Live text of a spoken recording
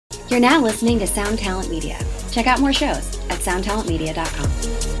You're now listening to Sound Talent Media. Check out more shows at soundtalentmedia.com.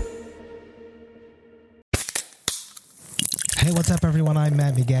 Hey, what's up, everyone? I'm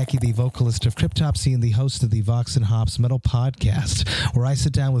Matt McGachy, the vocalist of Cryptopsy and the host of the Vox and Hops Metal Podcast, where I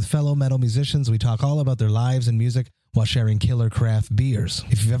sit down with fellow metal musicians. We talk all about their lives and music while sharing killer craft beers.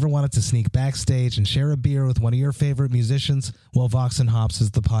 If you've ever wanted to sneak backstage and share a beer with one of your favorite musicians, well, Vox and Hops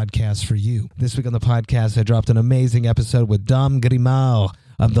is the podcast for you. This week on the podcast, I dropped an amazing episode with Dom Grimal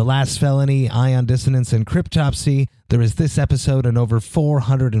of The Last Felony, Ion Dissonance, and Cryptopsy. There is this episode and over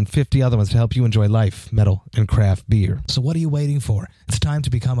 450 other ones to help you enjoy life, metal, and craft beer. So what are you waiting for? It's time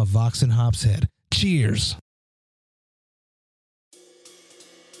to become a Vox and Hops head. Cheers!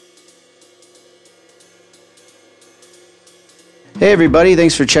 Hey everybody,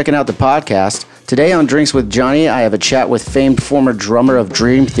 thanks for checking out the podcast. Today on Drinks with Johnny, I have a chat with famed former drummer of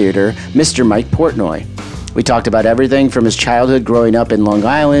Dream Theater, Mr. Mike Portnoy. We talked about everything from his childhood growing up in Long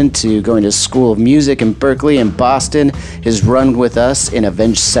Island to going to School of Music in Berkeley and Boston, his run with us in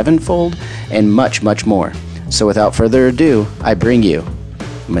Avenged Sevenfold, and much, much more. So without further ado, I bring you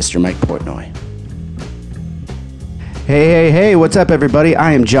Mr. Mike Portnoy. Hey, what's up everybody?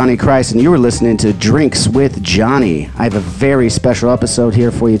 I am Johnny Christ and you are listening to Drinks with Johnny. I have a very special episode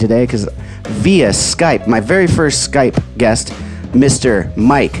here for you today because via Skype, my very first Skype guest, Mr.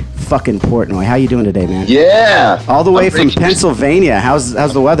 Mike fucking Portnoy. How you doing today, man? Yeah. All the way from Pennsylvania. How's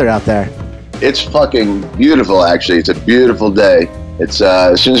the weather out there? It's fucking beautiful, actually. It's a beautiful day. It's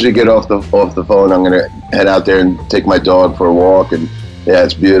as soon as we get off the phone, I'm gonna head out there and take my dog for a walk, and yeah,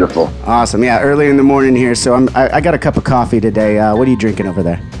 it's beautiful. Awesome. Yeah, early in the morning here, so I got a cup of coffee today. What are you drinking over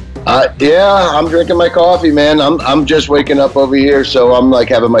there? Yeah, I'm drinking my coffee, man. I'm just waking up over here, so I'm like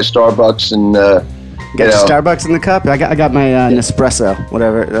having my Starbucks and. Got Starbucks in the cup? I got my Nespresso,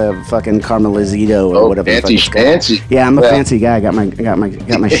 whatever, fucking Caramelizito or whatever. Fancy. Yeah, I'm a fancy guy. I got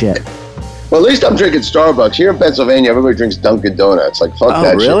my shit. Well, at least I'm drinking Starbucks. Here in Pennsylvania, everybody drinks Dunkin' Donuts. Like, fuck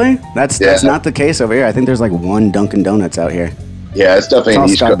that shit. Oh, really? That's not the case over here. I think there's like one Dunkin' Donuts out here. Yeah, it's definitely an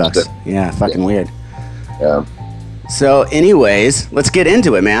East Starbucks. Coast. Yeah, fucking weird. Yeah. So, anyways, let's get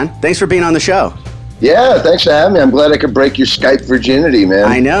into it, man. Thanks for being on the show. Yeah, thanks for having me. I'm glad I could break your Skype virginity, man.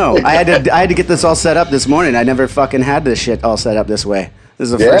 I know. I had to get this all set up this morning. I never fucking had this shit all set up this way.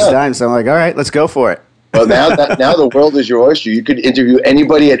 This is the first time, so I'm like, all right, let's go for it. Well, now the world is your oyster. You could interview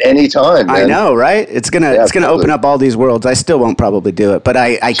anybody at any time, man. I know, right? It's gonna open up all these worlds. I still won't probably do it, but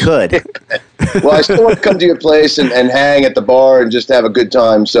I could. Well, I still want to come to your place and hang at the bar and just have a good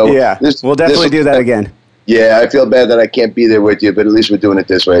time. So yeah, we'll definitely do that again. Yeah, I feel bad that I can't be there with you, but at least we're doing it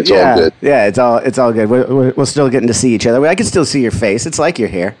this way. It's all good. Yeah, it's all good. We're still getting to see each other. I can still see your face. It's like you're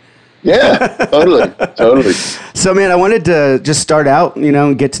here. Yeah, totally. So, man, I wanted to just start out,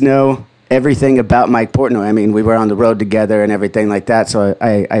 get to know everything about Mike Portnoy. I mean, we were on the road together and everything like that, so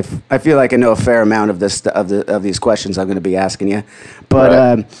I feel like I know a fair amount of this of these questions I'm going to be asking you.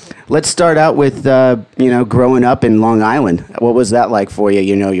 But let's start out with growing up in Long Island. What was that like for you?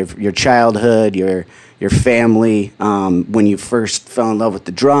 Your childhood, your family, when you first fell in love with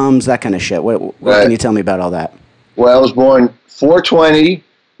the drums, that kind of shit. What can you tell me about all that? Well, I was born 4/20,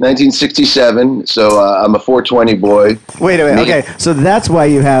 1967, so I'm a 420 boy. Wait a minute. Okay, so that's why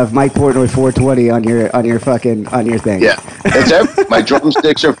you have Mike Portnoy 420 on your thing. Yeah, it's my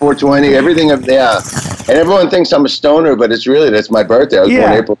drumsticks are 420. Everything up there, and everyone thinks I'm a stoner, but that's my birthday. I was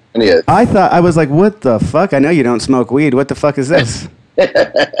born April 20th. I was like, what the fuck? I know you don't smoke weed. What the fuck is this?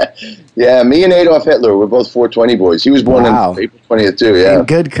 Yeah, me and Adolf Hitler were both 420 boys. He was born on April 20th too. Yeah, in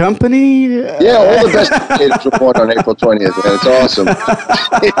good company. Yeah, all the best kids were born on April 20th. Man, it's awesome.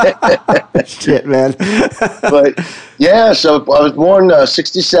 Shit, man. But yeah, so I was born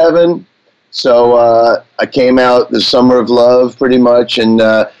 67. So I came out the summer of love, pretty much, and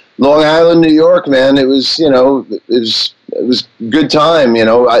Long Island, New York. Man, it was it was good time.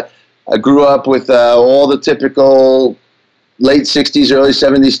 I grew up with all the typical late 60s, early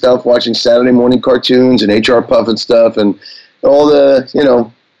 70s stuff, watching Saturday morning cartoons and H.R. Puffin stuff, and all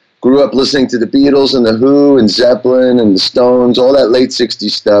the, grew up listening to the Beatles and the Who and Zeppelin and the Stones, all that late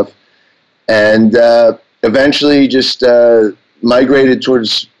 60s stuff, and eventually just migrated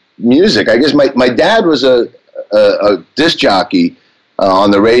towards music. I guess my dad was a disc jockey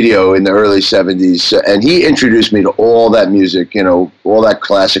on the radio in the early 70s, and he introduced me to all that music, all that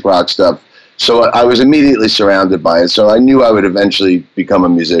classic rock stuff. So I was immediately surrounded by it. So I knew I would eventually become a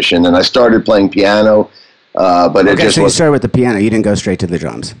musician, and I started playing piano. But it just so you started with the piano. You didn't go straight to the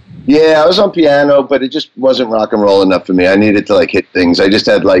drums. Yeah, I was on piano, but it just wasn't rock and roll enough for me. I needed to hit things. I just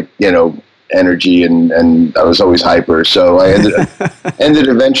had energy, and I was always hyper. So I ended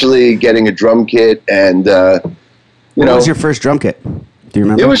eventually getting a drum kit, and What was your first drum kit? Do you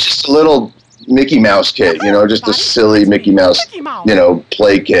remember? It was just a little Mickey Mouse kit, just a silly Mickey Mouse,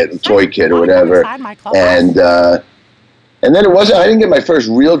 play kit, toy kit or whatever. And then it wasn't, I didn't get my first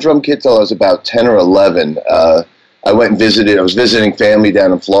real drum kit till I was about 10 or 11. I went and visited, I was visiting family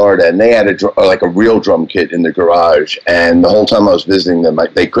down in Florida, and they had a real drum kit in the garage. And the whole time I was visiting them,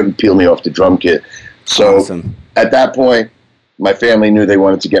 they couldn't peel me off the drum kit. So awesome. At that point, my family knew they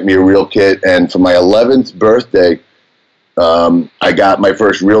wanted to get me a real kit. And for my 11th birthday, I got my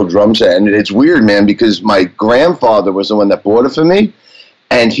first real drum set. And it's weird, man, because my grandfather was the one that bought it for me.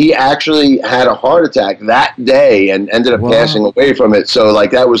 And he actually had a heart attack that day and ended up passing away from it. So,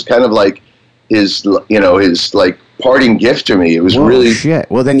 that was kind of like his parting gift to me. It was really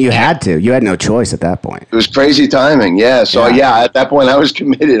shit. Well, then you had to. You had no choice at that point. It was crazy timing. Yeah. So at that point I was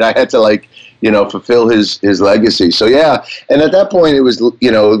committed. I had to fulfill his legacy. So yeah. And at that point it was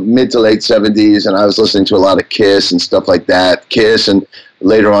mid to late 70s, and I was listening to a lot of Kiss and stuff like that. Kiss, and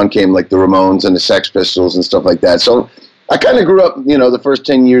later on came the Ramones and the Sex Pistols and stuff like that. So I kind of grew up, the first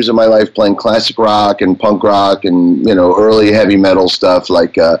 10 years of my life playing classic rock and punk rock and early heavy metal stuff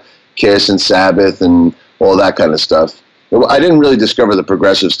like Kiss and Sabbath and all that kind of stuff. I didn't really discover the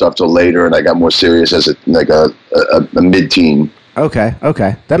progressive stuff till later, and I got more serious as a mid-teen. Okay,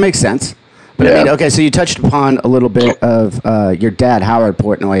 that makes sense. But yeah. I mean, okay, so you touched upon a little bit of your dad, Howard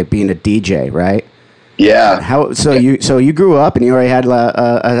Portnoy, being a DJ, right? Yeah. So you grew up and you already had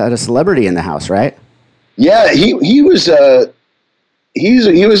a celebrity in the house, right? Yeah, he was a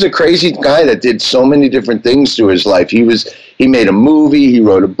crazy guy that did so many different things through his life. He made a movie, he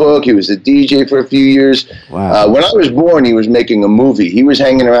wrote a book, he was a DJ for a few years. Wow. When I was born, he was making a movie. He was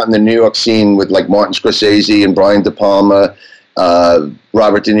hanging around in the New York scene with Martin Scorsese and Brian De Palma,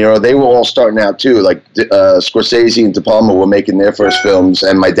 Robert De Niro. They were all starting out too. Scorsese and De Palma were making their first films,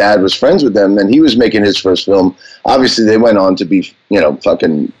 and my dad was friends with them, and he was making his first film. Obviously, they went on to be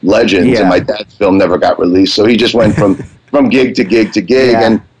fucking legends, and my dad's film never got released, so he just went from gig to gig to gig. Yeah.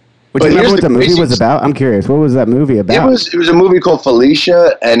 And But you remember what the movie was about? I'm curious. What was that movie about? It was a movie called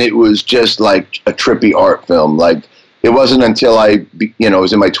Felicia, and it was just like a trippy art film. It wasn't until I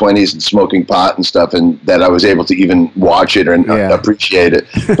was in my 20s and smoking pot and stuff, and that I was able to even watch it and appreciate it.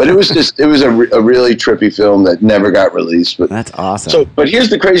 But it was a really trippy film that never got released. But that's awesome. But here's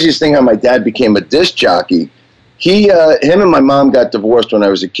the craziest thing: how my dad became a disc jockey. Him and my mom got divorced when I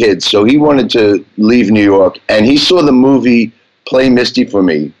was a kid, so he wanted to leave New York, and he saw the movie Play Misty for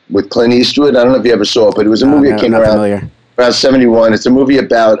Me with Clint Eastwood. I don't know if you ever saw it, but it was a movie that came around 71. It's a movie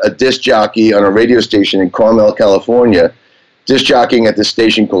about a disc jockey on a radio station in Carmel, California, disc jockeying at this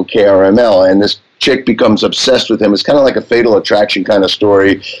station called KRML, and this chick becomes obsessed with him. It's kind of like a Fatal Attraction kind of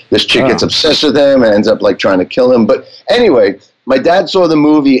story. This chick gets obsessed with him and ends up trying to kill him. But anyway, my dad saw the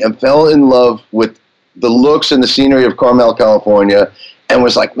movie and fell in love with the looks and the scenery of Carmel, California, and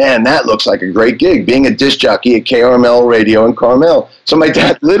was like, man, that looks like a great gig, being a disc jockey at KRML Radio in Carmel. So my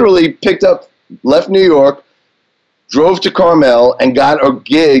dad literally left New York, drove to Carmel, and got a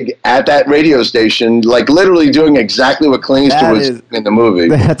gig at that radio station, literally doing exactly what Clint Eastwood was doing in the movie.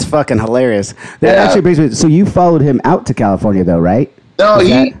 That's fucking hilarious. That actually brings me. So you followed him out to California, though, right? No,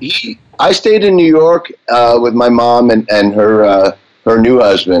 I stayed in New York with my mom and her new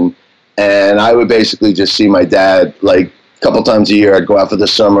husband, and I would basically just see my dad a couple times a year. I'd go out for the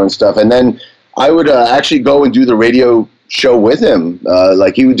summer and stuff, and then I would actually go and do the radio show with him.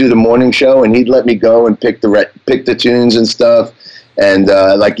 He would do the morning show, and he'd let me go and pick the tunes and stuff, and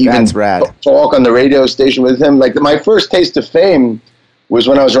even talk on the radio station with him. My first taste of fame was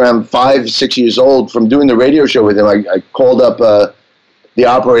when I was around 5-6 years old from doing the radio show with him. I called up the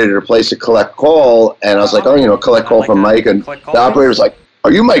operator to place a collect call, and I was like, collect call from Mike, and the operator was like,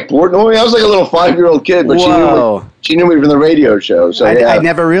 "Are you Mike Portnoy?" I was like a little 5-year-old kid, but she knew me from the radio show. So I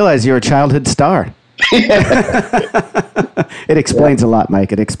never realized you were a childhood star. It explains a lot,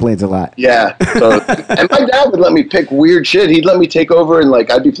 Mike. It explains a lot. Yeah. So, and my dad would let me pick weird shit. He'd let me take over, and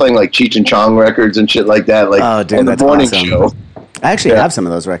I'd be playing Cheech and Chong records and shit like that. Oh, dude, on the that's morning awesome. show. I actually have some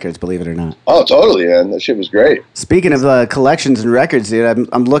of those records, believe it or not. Oh, totally, man. That shit was great. Speaking of collections and records, dude,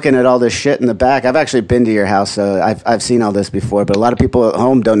 I'm looking at all this shit in the back. I've actually been to your house, so I've seen all this before. But a lot of people at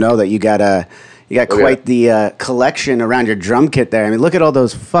home don't know that you got quite the collection around your drum kit there. I mean, look at all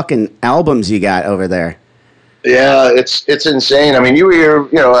those fucking albums you got over there. Yeah, it's insane. I mean, you were here,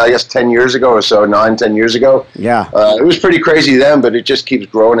 I guess 10 years ago or so, 9-10 years ago. Yeah. It was pretty crazy then, but it just keeps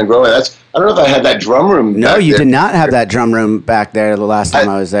growing and growing. I don't know if I had that drum room. No, you did not have that drum room back there the last time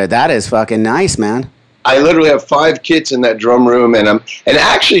I was there. That is fucking nice, man. I literally have 5 kits in that drum room, and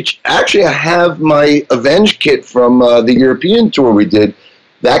actually I have my Avenged kit from the European tour we did.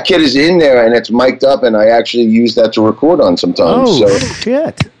 that kit is in there and it's mic'd up, and I actually use that to record on sometimes. Oh,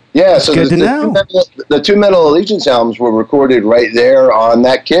 shit. Yeah, so good to know. The two Metal Allegiance albums were recorded right there on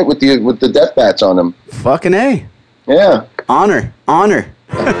that kit with the Death Bats on them. Fucking A. Yeah. Honor.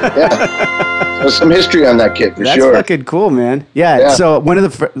 Yeah. So some history on that kit for sure. That's fucking cool, man. Yeah. So one of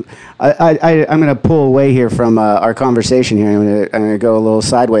the, I'm gonna pull away here from our conversation here. I'm gonna go a little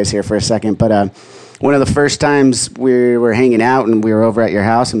sideways here for a second. But one of the first times we were hanging out and we were over at your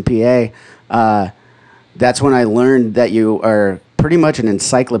house in PA, that's when I learned that you are pretty much an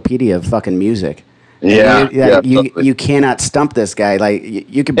encyclopedia of fucking music. Yeah. You cannot stump this guy. Like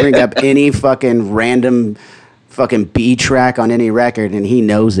you could bring up any fucking random fucking B track on any record and he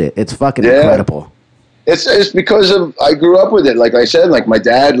knows it. It's fucking incredible. It's because of, I grew up with it. Like I said, like my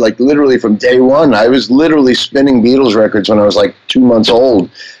dad, like literally from day one, I was literally spinning Beatles records when I was like 2 months old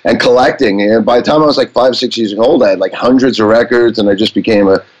and collecting. And by the time I was like 5, 6 years old, I had like hundreds of records, and I just became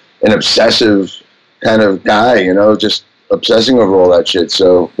an obsessive kind of guy, you know, just obsessing over all that shit.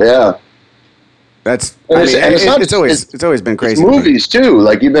 So yeah. It's always been crazy. It's movies too.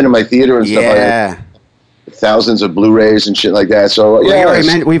 Like you've been in my theater and stuff like that. Thousands of Blu-rays and shit like that. So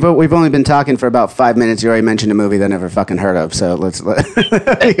yeah, we've only been talking for about 5 minutes. You already mentioned a movie that I never fucking heard of. So let's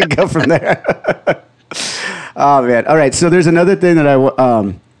go from there. Oh man! All right. So there's another thing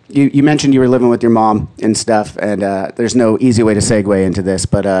that you mentioned you were living with your mom and stuff, and there's no easy way to segue into this,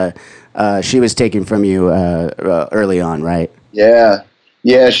 but she was taken from you early on, right? Yeah.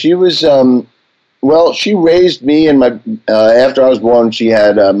 She was. Well, she raised me and my. After I was born, she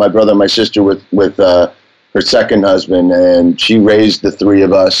had my brother and my sister with her second husband, and she raised the three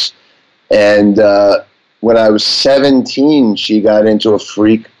of us. And when I was 17, she got into a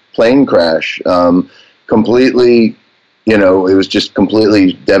freak plane crash. Completely, you know, it was just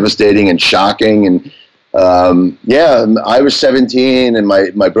completely devastating and shocking. And I was 17, and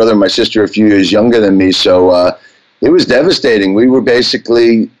my brother and my sister a few years younger than me, so it was devastating. We were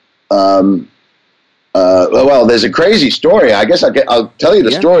basically. Well, there's a crazy story. I guess I'll tell you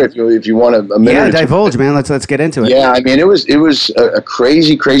the story if you want a minute. Yeah, divulge, man. Let's get into it. Yeah, I mean, it was a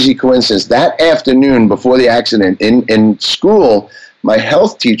crazy coincidence. That afternoon before the accident in school, my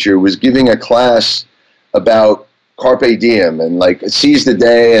health teacher was giving a class about Carpe Diem and like seize the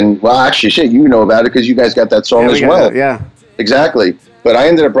day. And well, actually, shit, you know about it because you guys got that song as well. Yeah, exactly. But I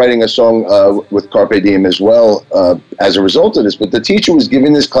ended up writing a song with Carpe Diem as well as a result of this. But the teacher was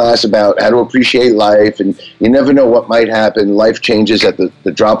giving this class about how to appreciate life, and you never know what might happen. Life changes at the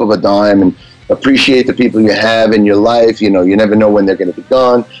drop of a dime, and appreciate the people you have in your life. You know, you never know when they're going to be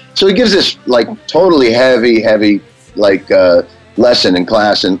gone. So he gives this like totally heavy like lesson in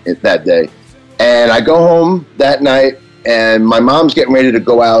class that day. And I go home that night, and my mom's getting ready to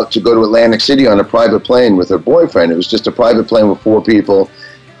go to Atlantic City on a private plane with her boyfriend. It was just a private plane with 4 people.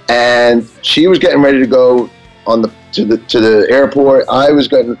 And she was getting ready to go to the airport. I was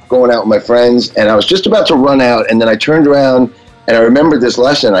going out with my friends, and I was just about to run out. And then I turned around, and I remembered this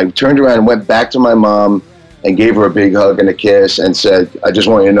lesson. I turned around and went back to my mom and gave her a big hug and a kiss and said, "I just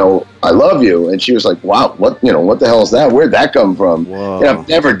want you to know I love you." And she was like, "Wow, what the hell is that? Where'd that come from?" Whoa. You know, I've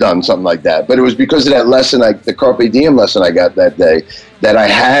never done something like that, but it was because of that lesson, the Carpe Diem lesson I got that day, that I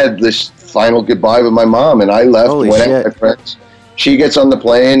had this final goodbye with my mom, and I left. Holy went shit. out with my friends. She gets on the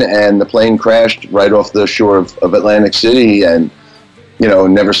plane, and the plane crashed right off the shore of Atlantic City, and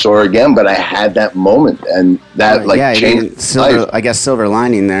never saw her again. But I had that moment, and that changed life. I guess silver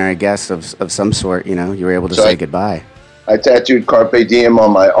lining there, I guess, of some sort. You were able to say goodbye. I tattooed Carpe Diem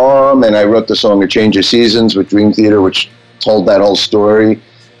on my arm, and I wrote the song "A Change of Seasons" with Dream Theater, which told that whole story.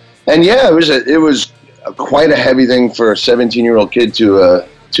 And yeah, it was quite a heavy thing for a 17-year-old kid to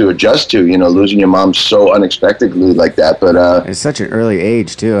adjust to. Losing your mom so unexpectedly like that. But it's such an early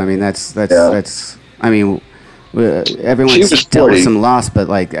age too. I mean, that's. I mean. Everyone's dealt with some loss, but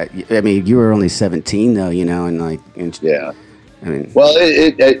you were only 17 though, yeah. I mean, well,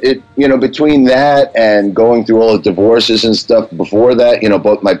 it between that and going through all the divorces and stuff before that,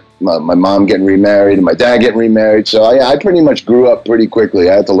 both my mom getting remarried and my dad getting remarried, so I pretty much grew up pretty quickly.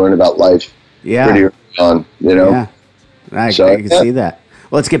 I had to learn about life pretty early on, Yeah, I can see that.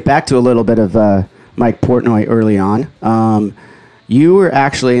 Well, let's get back to a little bit of Mike Portnoy early on. You were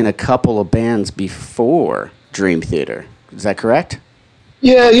actually in a couple of bands before Dream Theater. Is that correct?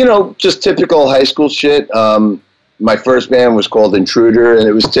 Yeah, just typical high school shit. My first band was called Intruder, and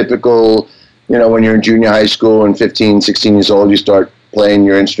it was typical, when you're in junior high school and 15, 16 years old, you start playing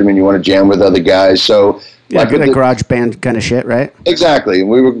your instrument, you want to jam with other guys. So Yeah, like garage band kind of shit, right? Exactly.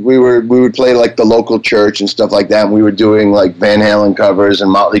 We would play like the local church and stuff like that. And we were doing like Van Halen covers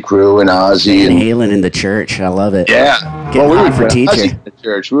and Motley Crue and Ozzy. Van Halen in the church. I love it. Yeah. Getting hot for teaching. In the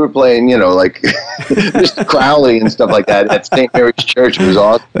church. We were playing, like Mr. Crowley and stuff like that at St. Mary's Church. It was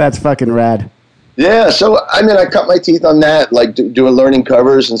awesome. That's fucking rad. Yeah. So, I mean, I cut my teeth on that, like doing learning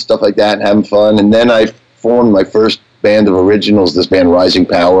covers and stuff like that and having fun. And then I formed my first band of originals, this band Rising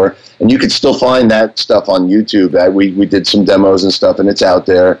Power, and you could still find that stuff on YouTube. We did some demos and stuff, and it's out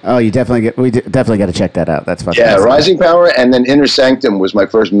there. Oh, we definitely got to check that out. That's fucking awesome. Yeah, Rising Power, and then Inner Sanctum was my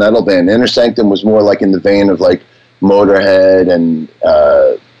first metal band. Inner Sanctum was more like in the vein of like Motorhead and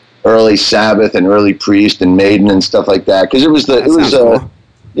early Sabbath and early Priest and Maiden and stuff like that, because it was cool.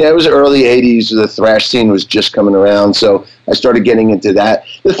 Yeah, it was early 80s. The thrash scene was just coming around, so I started getting into that.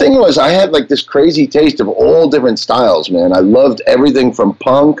 The thing was, I had like this crazy taste of all different styles, man. I loved everything from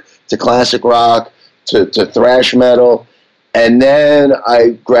punk to classic rock to thrash metal. And then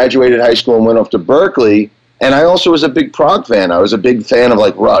I graduated high school and went off to Berkeley, and I also was a big prog fan. I was a big fan of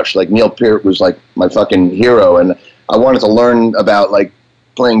like Rush. Like Neil Peart was like my fucking hero, and I wanted to learn about like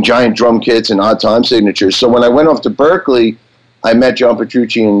playing giant drum kits and odd time signatures. So when I went off to Berkeley, I met John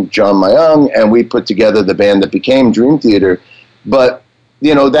Petrucci and John Myung, and we put together the band that became Dream Theater. But,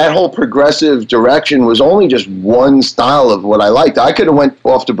 that whole progressive direction was only just one style of what I liked. I could have went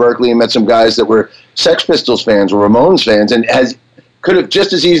off to Berkeley and met some guys that were Sex Pistols fans or Ramones fans, and could have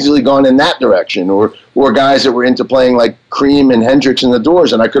just as easily gone in that direction, or guys that were into playing like Cream and Hendrix and the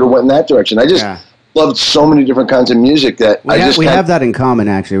Doors, and I could have went in that direction. I just loved so many different kinds of music that we have that in common,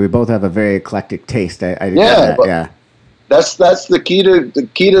 actually. We both have a very eclectic taste. That's the key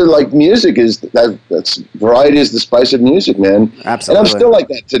to like music is that's variety is the spice of music, man. Absolutely. And I'm still like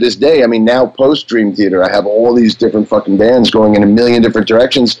that to this day. I mean, now post Dream Theater, I have all these different fucking bands going in a million different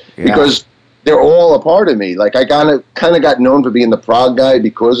directions because they're all a part of me. Like I kind of got known for being the prog guy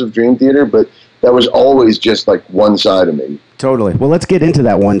because of Dream Theater, but that was always just like one side of me. Totally. Well, let's get into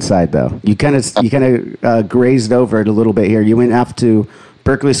that one side though. You kind of grazed over it a little bit here. You went off to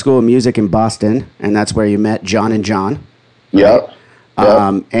Berklee School of Music in Boston, and that's where you met John and John. Right?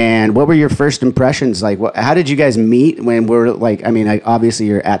 Yep. And what were your first impressions? Like, how did you guys meet when we're like, I mean, obviously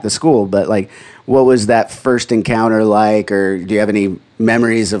you're at the school, but like, what was that first encounter like? Or do you have any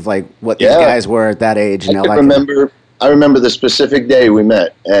memories of like what these guys were at that age? I remember the specific day we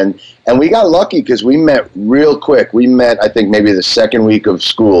met, and we got lucky because we met real quick. We met, I think, maybe the second week of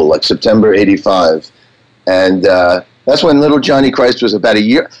school, like September '85. And, that's when Little Johnny Christ was about a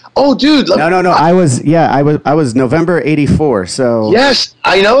year. Oh, dude! No. I was November '84. So yes,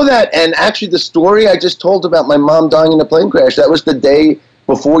 I know that. And actually, the story I just told about my mom dying in a plane crash, that was the day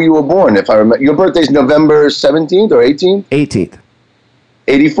before you were born. If I remember, your birthday's November 17th or 18th. 18th.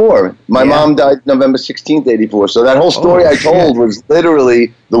 84. My mom died November 16th, 84. So that whole story I told was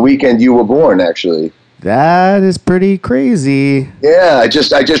literally the weekend you were born. Actually, that is pretty crazy. Yeah, I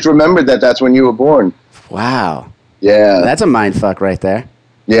just remembered that's when you were born. Wow. Yeah, that's a mind fuck right there.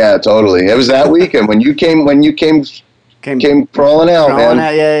 Yeah, totally. It was that weekend when you came crawling out, man.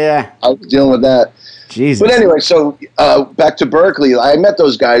 Yeah. I was dealing with that. Jesus. But anyway, so back to Berkeley. I met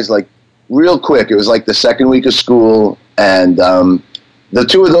those guys like real quick. It was like the second week of school, and the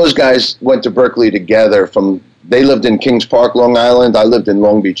two of those guys went to Berkeley together. They lived in Kings Park, Long Island. I lived in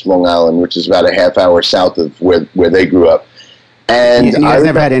Long Beach, Long Island, which is about a half hour south of where they grew up. And you guys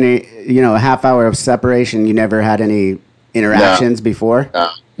never had any, a half hour of separation. You never had any interactions before? No.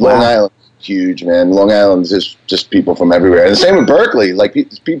 Long Island is huge, man. Long Island is just people from everywhere. And the same with Berkeley. Like,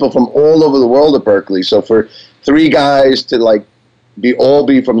 people from all over the world at Berkeley. So for three guys to, like,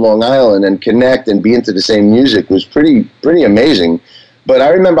 be from Long Island and connect and be into the same music was pretty amazing. But I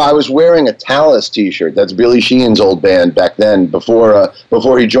remember I was wearing a Talus T-shirt. That's Billy Sheehan's old band back then, before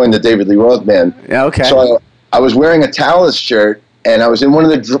he joined the David Lee Roth band. Yeah, okay. So I was wearing a Talus shirt, and I was in one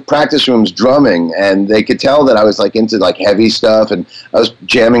of the practice rooms drumming, and they could tell that I was like into like heavy stuff, and I was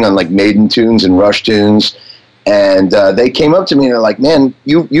jamming on like Maiden tunes and Rush tunes. And they came up to me and they're like, "Man,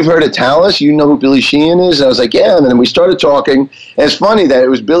 you've heard of Talus? You know who Billy Sheehan is?" And I was like, "Yeah." And then we started talking. And it's funny that it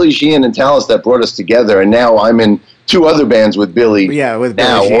was Billy Sheehan and Talus that brought us together, and now I'm in two other bands with Billy. Yeah, with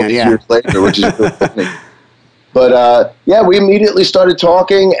Billy Sheehan, years later, which is really funny. But, we immediately started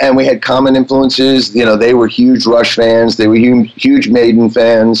talking, and we had common influences. They were huge Rush fans. They were huge Maiden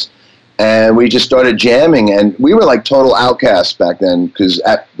fans. And we just started jamming, and we were like total outcasts back then, because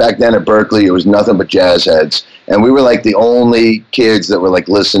back then at Berkeley, it was nothing but jazz heads. And we were like the only kids that were like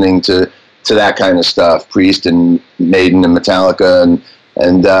listening to that kind of stuff, Priest and Maiden and Metallica.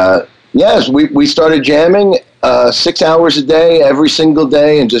 And we started jamming 6 hours a day, every single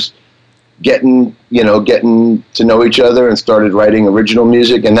day, and just getting to know each other and started writing original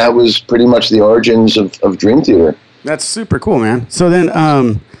music. And that was pretty much the origins of Dream Theater. That's super cool, man. So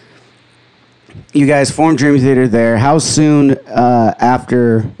then, you guys formed Dream Theater there. How soon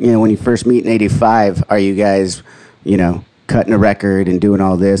after, when you first meet in '85, are you guys, cutting a record and doing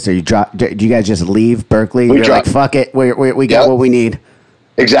all this? Or do you guys just leave Berkeley? You're like, fuck it, we got what we need.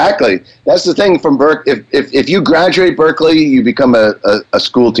 Exactly. That's the thing from Berkeley. If you graduate Berkeley, you become a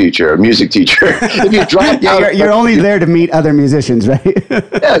school teacher, a music teacher. If you drop out, you're only there to meet other musicians, right?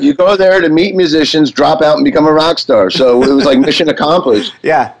 Yeah, you go there to meet musicians, drop out, and become a rock star. So it was like mission accomplished.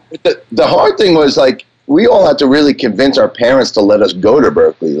 Yeah. The hard thing was like we all had to really convince our parents to let us go to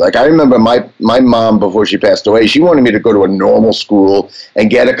Berkeley. Like I remember my mom, before she passed away, she wanted me to go to a normal school and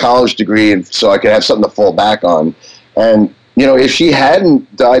get a college degree, and so I could have something to fall back on. And if she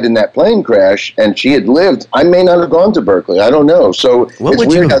hadn't died in that plane crash and she had lived, I may not have gone to Berkeley. I don't know. So what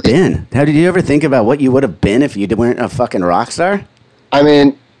would you have been? How did you ever think about what you would have been if you weren't a fucking rock star? I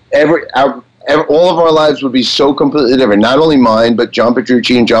mean, all of our lives would be so completely different. Not only mine, but John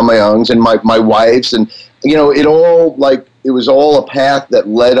Petrucci and John Mayung's and my wife's, and it was all a path that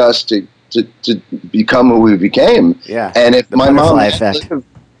led us to become who we became. Yeah. And if my mom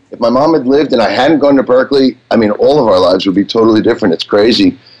had lived and I hadn't gone to Berkeley, I mean, all of our lives would be totally different. It's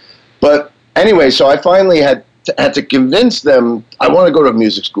crazy. But anyway, so I finally had to convince them, I want to go to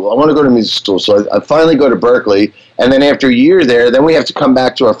music school. I want to go to music school. So I finally go to Berkeley. And then after a year there, then we have to come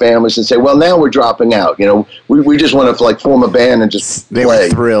back to our families and say, well, now we're dropping out. We just want to form a band and just play. They were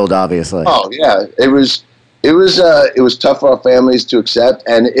thrilled, obviously. Oh, yeah. It was tough for our families to accept.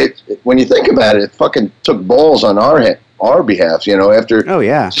 And when you think about it, it fucking took balls on our behalf, after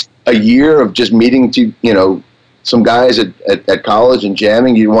just a year of just meeting some guys at college and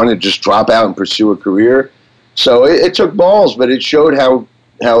jamming, you wanted to just drop out and pursue a career. So it took balls, but it showed how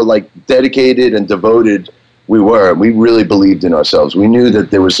dedicated and devoted we were. We really believed in ourselves. We knew that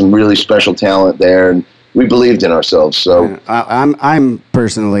there was some really special talent there, and we believed in ourselves. So I'm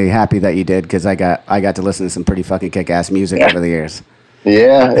personally happy that you did, because I got to listen to some pretty fucking kick-ass music over the years.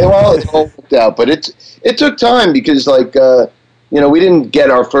 Yeah, well, it all worked out, but it took time because we didn't get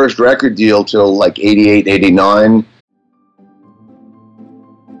our first record deal till 88, 89.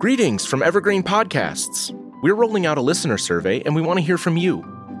 Greetings from Evergreen Podcasts. We're rolling out a listener survey, and we want to hear from you.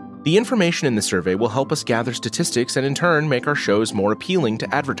 The information in the survey will help us gather statistics and in turn make our shows more appealing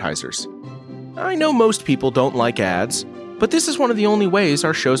to advertisers. I know most people don't like ads, but this is one of the only ways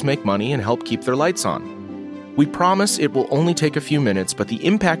our shows make money and help keep their lights on. We promise it will only take a few minutes, but the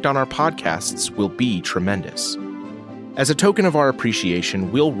impact on our podcasts will be tremendous. As a token of our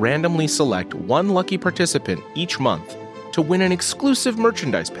appreciation, we'll randomly select one lucky participant each month to win an exclusive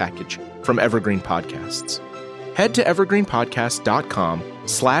merchandise package from Evergreen Podcasts. Head to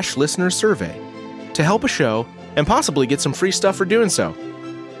evergreenpodcast.com/listenersurvey to help a show and possibly get some free stuff for doing so.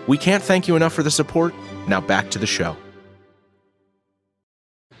 We can't thank you enough for the support. Now back to the show.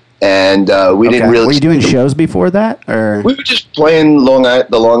 And we didn't really... Were you doing shows before that? Or we were just playing the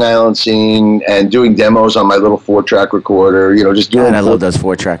Long Island scene and doing demos on my little 4-track recorder, just doing... God, I love those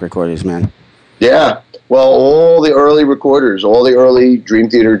 4-track recorders, man. Yeah. Well, all the early recorders, all the early Dream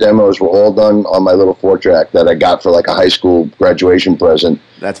Theater demos were all done on my little 4-track that I got for a high school graduation present.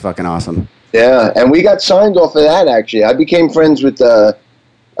 That's fucking awesome. Yeah, and we got signed off of that, actually. I became friends with the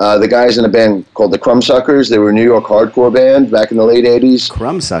guys in a band called the Crumbsuckers. They were a New York hardcore band back in the late 80s.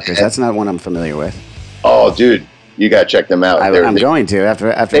 Crumbsuckers? That's not one I'm familiar with. Oh, dude, you got to check them out. I'm going to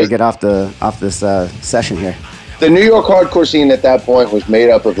after we get off this session here. The New York hardcore scene at that point was made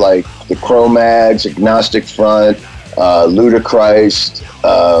up of the Cro-Mags, Agnostic Front, Ludachrist,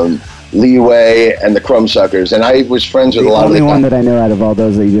 Leeway, and the Crumbsuckers. And I was friends with a lot of the only one that I know out of all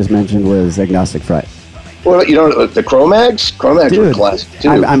those that you just mentioned was Agnostic Front. Well, the Cro-Mags? Cro-Mags were classic, too.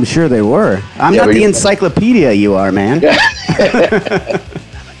 I'm sure they were. I'm not the encyclopedia you are, man. Yeah.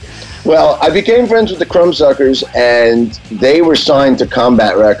 Well, I became friends with the Crumbsuckers, and they were signed to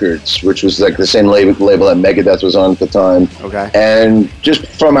Combat Records, which was the same label that Megadeth was on at the time. Okay. And just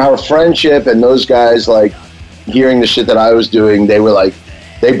from our friendship and those guys, hearing the shit that I was doing, they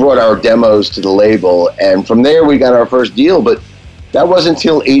brought our demos to the label, and from there we got our first deal, but that wasn't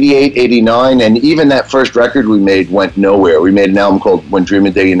until 88, 89, and even that first record we made went nowhere. We made an album called When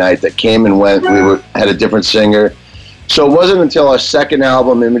Dreaming Day Unite that came and went. We had a different singer. So it wasn't until our second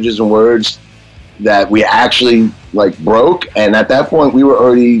album, Images and Words, that we actually broke. And at that point, we were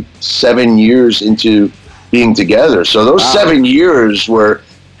already 7 years into being together. So those 7 years were,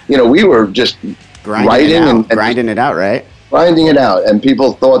 we were just grinding it out, right? Grinding it out. And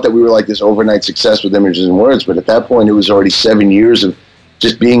people thought that we were this overnight success with Images and Words. But at that point, it was already 7 years of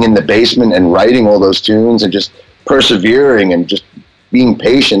just being in the basement and writing all those tunes and just persevering and just being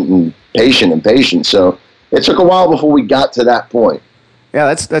patient and patient and patient. So it took a while before we got to that point.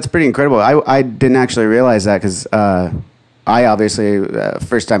 Yeah, that's pretty incredible. I didn't actually realize that because I obviously,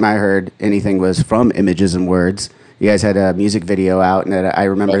 first time I heard anything was from Images and Words. You guys had a music video out, and that I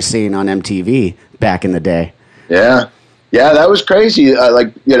remember seeing on MTV back in the day. Yeah. Yeah, that was crazy.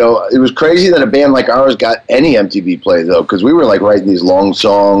 It was crazy that a band like ours got any MTV play, though, because we were, like, writing these long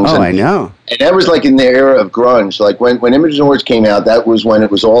songs. Oh, I know. And that was, like, in the era of grunge. Like, when Images and Words came out, that was when it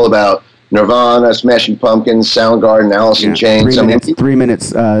was all about Nirvana, Smashing Pumpkins, Soundgarden, Alice in Chains. 3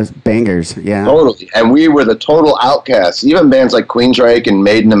 minutes bangers, yeah. Totally. And we were the total outcasts. Even bands like Queensryche and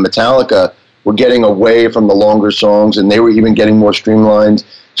Maiden and Metallica were getting away from the longer songs, and they were even getting more streamlined.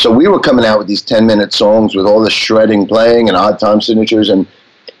 So we were coming out with these 10-minute songs with all the shredding playing and odd time signatures, and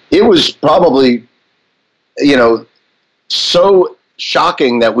it was probably, so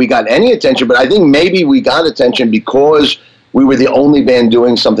shocking that we got any attention, but I think maybe we got attention because we were the only band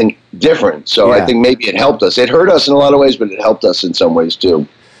doing something different. So I think maybe it helped us. It hurt us in a lot of ways, but it helped us in some ways too,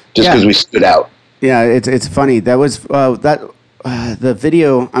 just because we stood out. Yeah, it's funny. That was the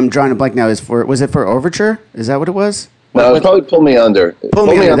video. I'm drawing a blank now. Was it for Overture? Is that what it was? No, it was probably Pull Me Under. Pull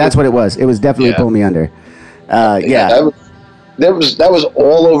Me Under. That's what it was. It was definitely Pull Me Under. That was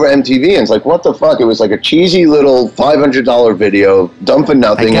all over MTV, and it's like, what the fuck? It was like a cheesy little $500 video, dumb for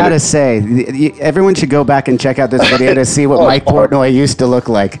nothing. I gotta say, everyone should go back and check out this video to see what Mike Portnoy used to look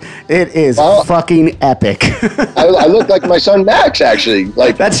like. It is fucking epic. I look like my son Max, actually.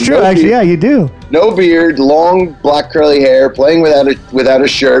 Like that's true. Actually, yeah, you do. No beard, long black curly hair, playing without a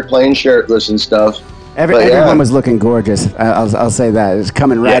shirt, playing shirtless and stuff. Everyone was looking gorgeous. I'll say that. It was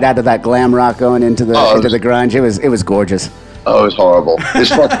coming right out of that glam rock, going into the grunge. It was gorgeous. Oh, it was horrible.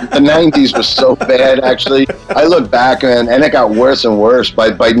 The 90s was so bad, actually. I look back, man, and it got worse and worse.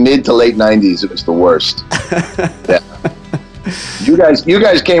 By mid to late 90s, it was the worst. Yeah. You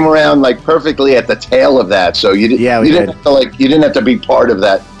guys came around like perfectly at the tail of that, so you didn't have to be part of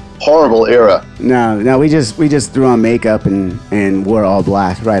that horrible era. No, we just threw on makeup and wore all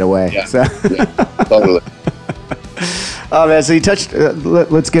black right away. Yeah, so. Yeah, totally. Oh man, so you touched.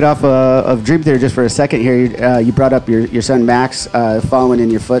 Let's get off of Dream Theater just for a second here. You brought up your son Max, following in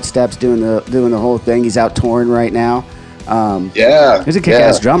your footsteps, doing the whole thing. He's out touring right now. He's a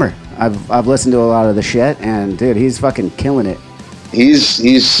kick-ass drummer. I've listened to a lot of the shit, and dude, he's fucking killing it.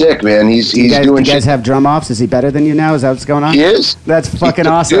 He's sick, man. He's doing. Do you guys have drum offs? Is he better than you now? Is that what's going on? He is. That's fucking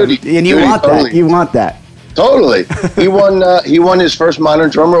awesome. And you want that. You want that. Totally. He won his first Modern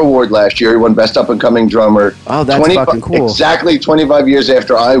Drummer Award last year. He won Best Up and Coming Drummer. Oh, that's fucking cool. Exactly 25 years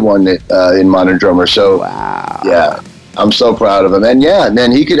after I won it in Modern Drummer. So, wow. Yeah, I'm so proud of him. And yeah,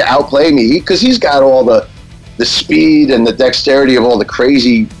 man, he could outplay me because he's got all the speed and the dexterity of all the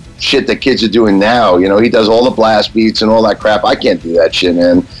crazy shit that kids are doing now. He does all the blast beats and all that crap. I can't do that shit,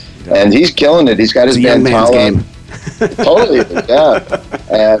 man. And he's killing it. He's got his band game. Totally, yeah.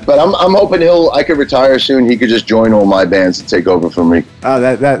 But I'm hoping I could retire soon. He could just join all my bands and take over from me. Oh,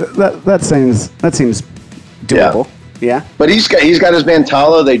 that seems doable. Yeah. But he's got his band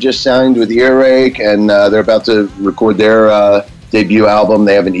Tala. They just signed with Earache, and they're about to record their debut album.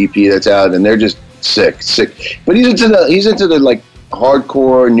 They have an EP that's out, and they're just sick. But he's into the like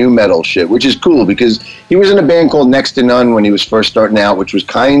hardcore new metal shit, which is cool because he was in a band called Next to None when he was first starting out, which was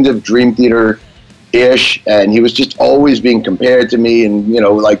kind of Dream Theater-ish, and he was just always being compared to me, and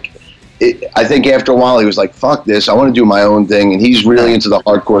I think after a while he was like, fuck this, I want to do my own thing, and he's really into the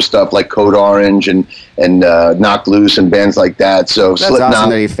hardcore stuff like Code Orange and Knocked Loose and bands like that. So that's Slipknot,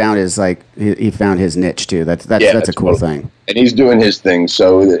 awesome that he found his niche too. That's a cool thing, and he's doing his thing.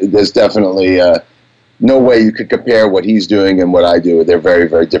 So there's definitely no way you could compare what he's doing and what I do. They're very,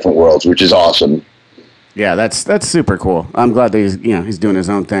 very different worlds, which is awesome. Yeah, that's super cool. I'm glad that he's doing his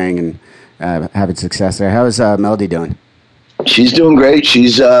own thing and having success there. How is Melody doing? She's doing great.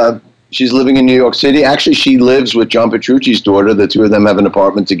 She's living in New York City. Actually, she lives with John Petrucci's daughter. The two of them have an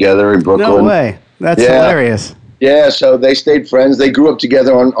apartment together in Brooklyn. No way. That's hilarious. Yeah, so they stayed friends. They grew up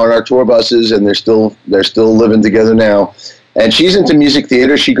together on our tour buses, and they're still living together now. And she's into music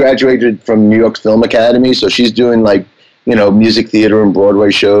theater. She graduated from New York Film Academy, so she's doing music theater and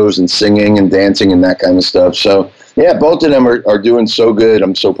Broadway shows and singing and dancing and that kind of stuff. So yeah, both of them are doing so good.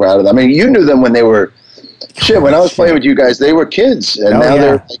 I'm so proud of them. I mean, you knew them when they were when I was playing with you guys, they were kids, and now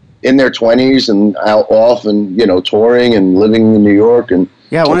they're in their 20s and out off and touring and living in New York. And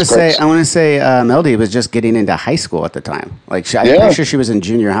yeah, I want to say Melody was just getting into high school at the time. I'm pretty sure she was in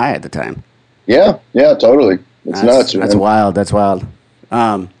junior high at the time. Yeah, totally. It's nuts. That's wild.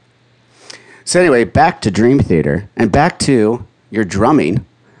 So anyway, back to Dream Theater and back to your drumming.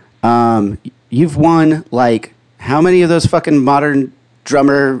 You've won like how many of those fucking modern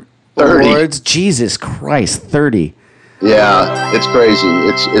drummer 30. awards? Jesus Christ, 30. Yeah, it's crazy.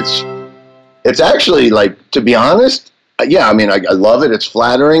 It's actually, like, to be honest, yeah, I mean, I love it. It's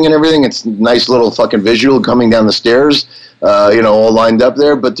flattering and everything. It's a nice little fucking visual coming down the stairs, all lined up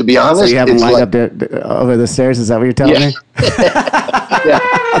there. But to be honest, so you have them lined up over the stairs? Is that what you're telling me? Yeah.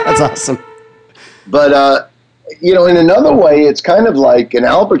 That's awesome. But, in another way, it's kind of like an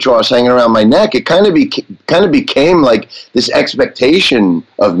albatross hanging around my neck. It kind of became like this expectation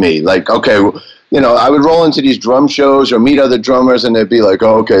of me. Like, okay, I would roll into these drum shows or meet other drummers, and they'd be like,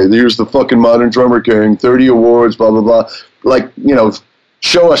 oh, okay, here's the fucking modern drummer king, 30 awards, blah, blah, blah. Like,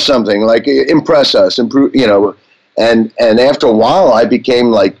 show us something, like impress us, improve, And after a while, I became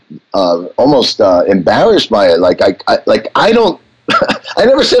like almost embarrassed by it. Like, I don't. I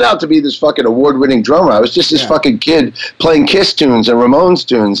never set out to be this fucking award-winning drummer. I was just this fucking kid playing Kiss tunes and Ramones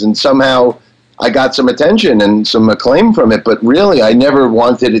tunes, and somehow I got some attention and some acclaim from it. But really, I never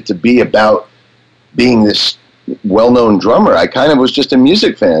wanted it to be about being this well-known drummer. I kind of was just a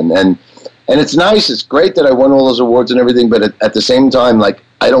music fan, and it's nice. It's great that I won all those awards and everything, but at the same time, like,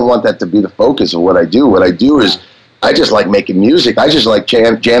 I don't want that to be the focus of what I do. What I do is I just like making music. I just like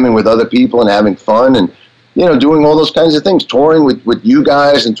jamming with other people and having fun and doing all those kinds of things, touring with you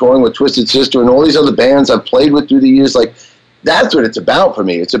guys and touring with Twisted Sister and all these other bands I've played with through the years. Like, that's what it's about for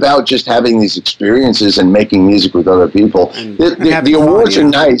me. It's about just having these experiences and making music with other people. The awards are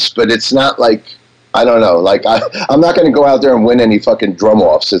nice, but it's not like, I don't know, like I'm not going to go out there and win any fucking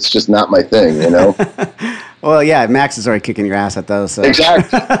drum-offs. It's just not my thing, Well, yeah, Max is already kicking your ass at those. So.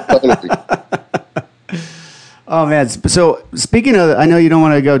 Exactly. Oh, man. So speaking of, I know you don't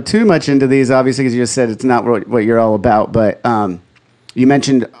want to go too much into these, obviously, because you just said it's not what you're all about. But you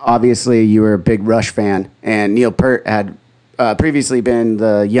mentioned, obviously, you were a big Rush fan. And Neil Peart had previously been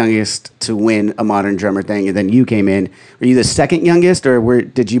the youngest to win a modern drummer thing. And then you came in. Were you the second youngest, or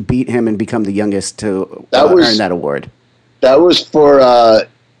did you beat him and become the youngest to earn that award? That was for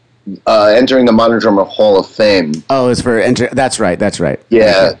entering the Modern Drummer Hall of Fame. Oh, it's for That's right.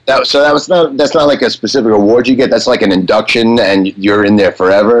 Yeah, that's not like a specific award you get. That's like an induction, and you're in there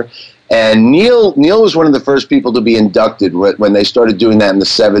forever. And Neil was one of the first people to be inducted when they started doing that in the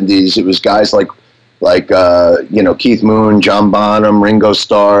 70s. It was guys like Keith Moon, John Bonham, Ringo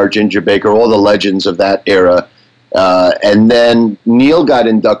Starr, Ginger Baker, all the legends of that era. And then Neil got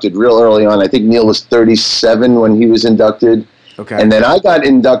inducted real early on. I think Neil was 37 when he was inducted. Okay. And then I got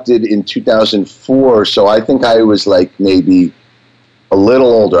inducted in 2004, so I think I was like maybe a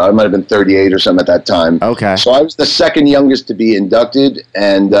little older. I might have been 38 or something at that time. Okay. So I was the second youngest to be inducted,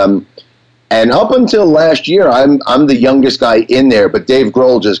 and up until last year, I'm the youngest guy in there. But Dave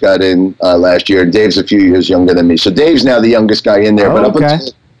Grohl just got in last year, and Dave's a few years younger than me. So Dave's now the youngest guy in there.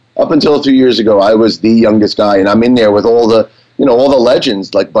 Up until a few years ago, I was the youngest guy, and I'm in there with all the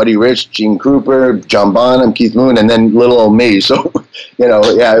legends like Buddy Rich, Gene Krupa, John Bonham, Keith Moon, and then little old me. So,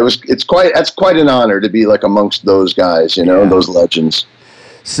 that's quite an honor to be like amongst those guys, those legends.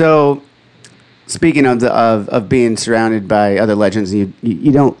 So, speaking of being surrounded by other legends,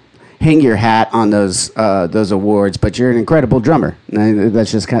 you don't hang your hat on those awards, but you're an incredible drummer.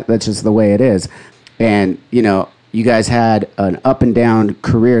 That's just the way it is, and you guys had an up and down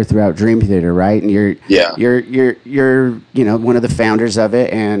career throughout Dream Theater, right? And you're one of the founders of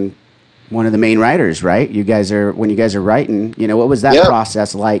it and one of the main writers, right? When you guys are writing, what was that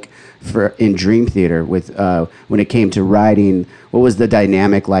process like in Dream Theater with when it came to writing? What was the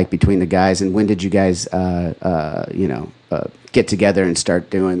dynamic like between the guys, and when did you guys get together and start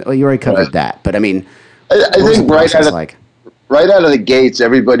doing? Oh, you already covered that, but I mean, I think right out of the gates,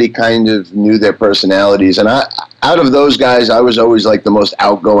 everybody kind of knew their personalities. And out of those guys, I was always like the most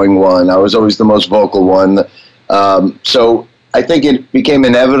outgoing one. I was always the most vocal one. So I think it became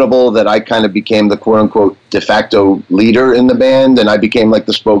inevitable that I kind of became the quote-unquote de facto leader in the band. And I became like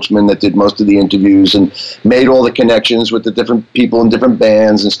the spokesman that did most of the interviews and made all the connections with the different people in different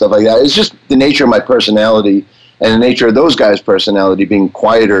bands and stuff like that. It's just the nature of my personality and the nature of those guys' personality being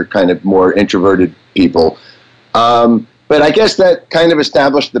quieter, kind of more introverted people. But I guess that kind of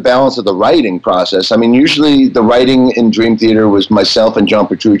established the balance of the writing process. I mean, usually the writing in Dream Theater was myself and John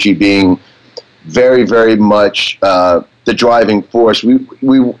Petrucci being very, very much the driving force.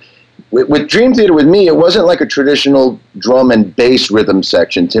 With Dream Theater, with me, it wasn't like a traditional drum and bass rhythm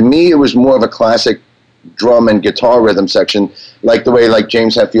section. To me, it was more of a classic drum and guitar rhythm section, like the way like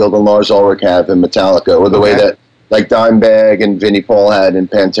James Hetfield and Lars Ulrich have in Metallica, or the way that like Dimebag and Vinnie Paul had in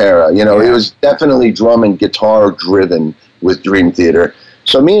Pantera. It was definitely drum and guitar driven with Dream Theater.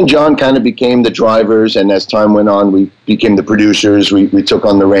 So me and John kind of became the drivers, and as time went on, we became the producers. We took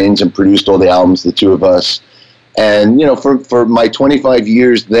on the reins and produced all the albums, the two of us. And, you know, for my 25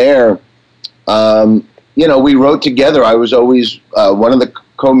 years there, you know, we wrote together. I was always one of the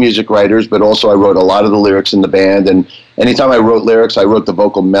co-music writers, but also I wrote a lot of the lyrics in the band. And anytime I wrote lyrics, I wrote the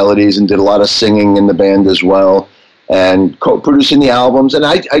vocal melodies and did a lot of singing in the band as well, and co-producing the albums. And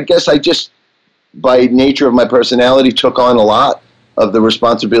I guess I just, by nature of my personality, took on a lot of the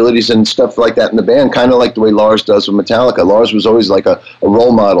responsibilities and stuff like that in the band, kind of like the way Lars does with Metallica. Lars was always like a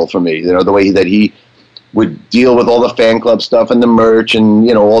role model for me, you know, the way that he would deal with all the fan club stuff and the merch and,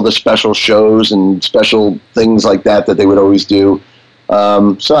 you know, all the special shows and special things like that they would always do.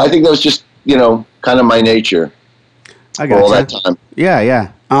 So I think that was just, you know, kind of my nature. I got all that time.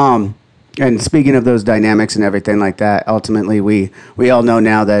 Yeah. And speaking of those dynamics and everything like that, ultimately we all know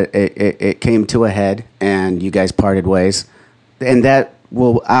now that it came to a head and you guys parted ways. And that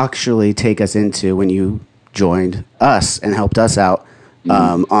will actually take us into when you joined us and helped us out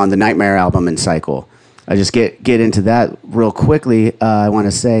on the Nightmare album and Cycle. I just get into that real quickly. I want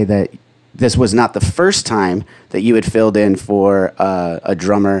to say that this was not the first time that you had filled in for a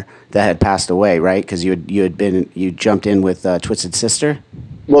drummer that had passed away, right? Because you jumped in with Twisted Sister.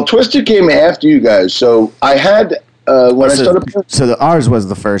 Well, Twisted came after you guys, so I had when I started. So ours was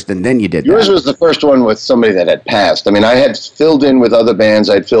the first, and then you did. Yours was the first one with somebody that had passed. I mean, I had filled in with other bands.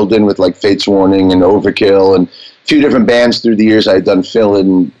 I'd filled in with like Fates Warning and Overkill and a few different bands through the years. I had done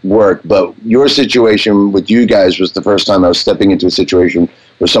fill-in work, but your situation with you guys was the first time I was stepping into a situation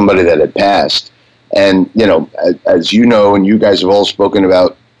with somebody that had passed. And, you know, as you know, and you guys have all spoken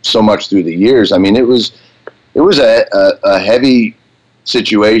about so much through the years, I mean, it was a heavy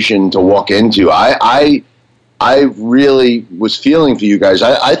situation to walk into. I really was feeling for you guys.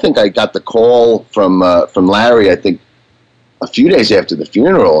 I think I got the call from Larry, I think, a few days after the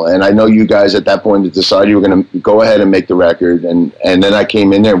funeral, and I know you guys at that point had decided you were going to go ahead and make the record, and then I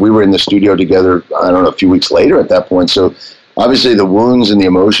came in there. We were in the studio together, I don't know, a few weeks later at that point, so obviously the wounds and the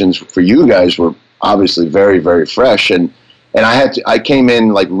emotions for you guys were obviously very, very fresh, and I came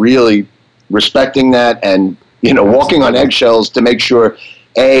in like really respecting that and, you know, walking on eggshells to make sure,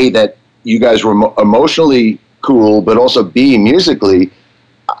 A, that you guys were emotionally cool, but also B, musically,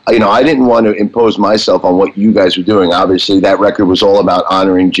 you know, I didn't want to impose myself on what you guys were doing. Obviously, that record was all about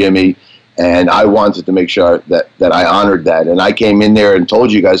honoring Jimmy, and I wanted to make sure that I honored that. And I came in there and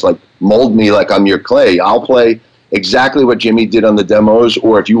told you guys, like, mold me like I'm your clay. I'll play exactly what Jimmy did on the demos,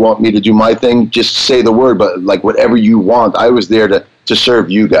 or if you want me to do my thing, just say the word, but like whatever you want. I was there to serve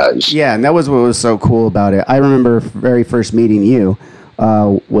you guys. Yeah, and that was what was so cool about it. I remember very first meeting you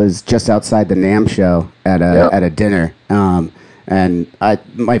was just outside the NAMM show at a dinner. And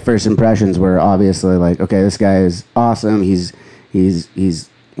my first impressions were obviously like, okay, this guy is awesome. He's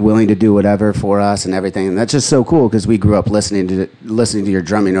willing to do whatever for us and everything. And that's just so cool because we grew up listening to your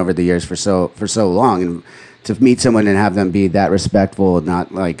drumming over the years for so long. And to meet someone and have them be that respectful and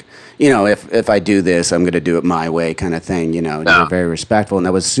not like, you know, if I do this, I'm going to do it my way kind of thing, you know. No. You're very respectful. And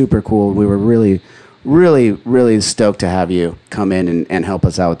that was super cool. We were really, really, really stoked to have you come in and help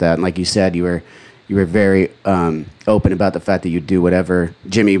us out with that. And like you said, you were very open about the fact that you do whatever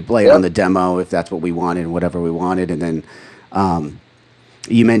Jimmy played on the demo, if that's what we wanted, whatever we wanted. And then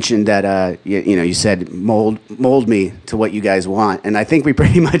you mentioned that, you said mold me to what you guys want. And I think we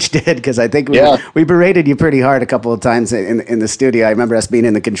pretty much did, because I think we berated you pretty hard a couple of times in the studio. I remember us being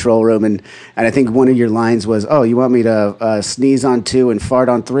in the control room, and I think one of your lines was, "Oh, you want me to sneeze on 2 and fart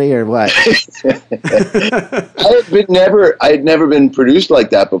on 3 or what?" I had never been produced like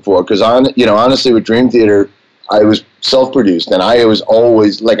that before, because honestly, with Dream Theater, I was self-produced, and I was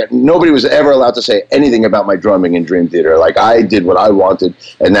always, like, nobody was ever allowed to say anything about my drumming in Dream Theater. Like, I did what I wanted,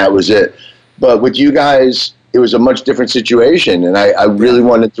 and that was it. But with you guys, it was a much different situation, and I really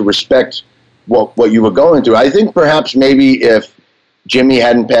wanted to respect what you were going through. I think perhaps maybe if Jimmy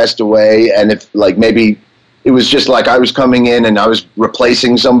hadn't passed away, and if, like, maybe it was just like I was coming in and I was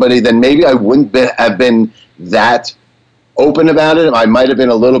replacing somebody, then maybe I wouldn't have been that open about it. I might have been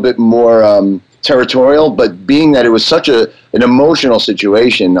a little bit more territorial, but being that it was such an emotional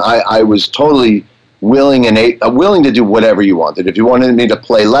situation, I was totally willing to do whatever you wanted. If you wanted me to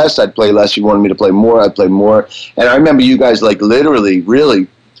play less, I'd play less. You wanted me to play more, I'd play more. And I remember you guys, like, literally, really,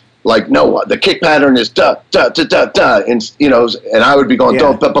 like, no, the kick pattern is da da da da da, and and I would be going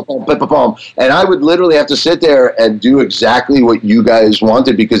da pa pa pa pa, and I would literally have to sit there and do exactly what you guys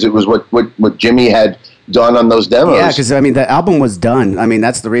wanted, because it was what Jimmy had done on those demos. Yeah, because the album was done.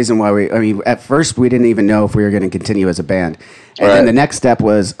 That's the reason why at first we didn't even know if we were going to continue as a band, and then the next step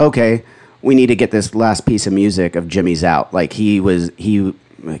was, okay, we need to get this last piece of music of Jimmy's out. Like a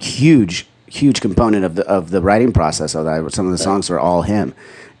huge component of the writing process of that. Some of the songs were all him.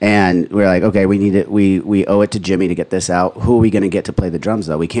 And we're like, okay, we need it. We owe it to Jimmy to get this out. Who are we going to get to play the drums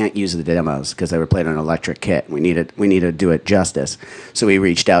though? We can't use the demos because they were played on an electric kit. We need to do it justice. So we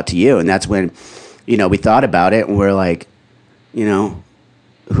reached out to you, and that's when, we thought about it, and we're like, who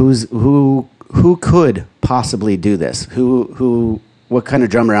could possibly do this? What kind of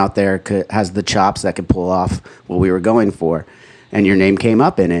drummer out there has the chops that could pull off what we were going for? And your name came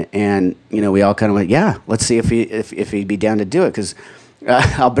up in it, and we all kind of went, yeah, let's see if he'd be down to do it because.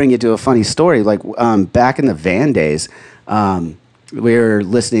 I'll bring you to a funny story. Like back in the van days, we were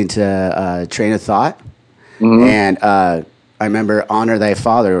listening to Train of Thought, and I remember "Honor Thy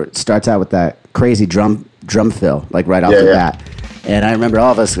Father" starts out with that crazy drum fill, like right off the bat. And I remember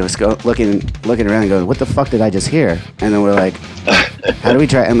all of us just looking around and going, "What the fuck did I just hear?" And then we're like, "How do we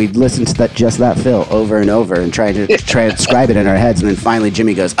try?" And we listened to just that fill over and over and try to transcribe it in our heads. And then finally,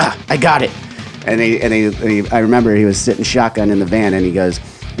 Jimmy goes, "I got it." And I remember he was sitting shotgun in the van, and he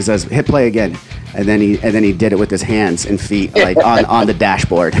says, "Hit play again," and then he did it with his hands and feet, like on the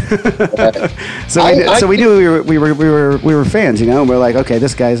dashboard. So we knew we were fans, And we're like, okay,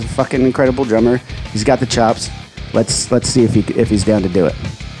 this guy's a fucking incredible drummer. He's got the chops. Let's see if he's down to do it.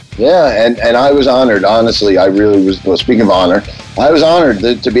 Yeah, and I was honored. Honestly, I really was. Well, speaking of honor, I was honored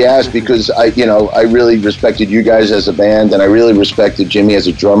to be asked because I really respected you guys as a band, and I really respected Jimmy as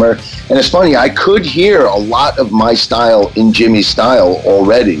a drummer. And it's funny, I could hear a lot of my style in Jimmy's style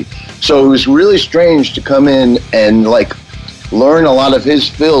already. So it was really strange to come in and learn a lot of his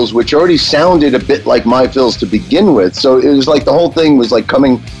fills, which already sounded a bit like my fills to begin with. So it was like the whole thing was like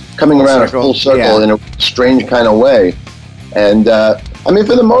coming around a full circle in a strange kind of way. And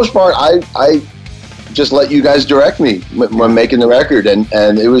for the most part, I just let you guys direct me when making the record, and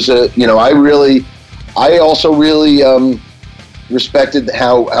it was I also really respected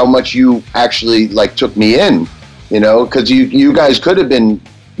how much you actually took me in, because you guys could have been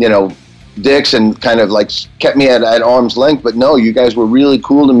dicks and kind of kept me at arm's length, but no, you guys were really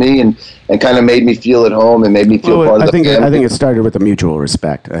cool to me and kind of made me feel at home and made me feel part of the family. I think it started with a mutual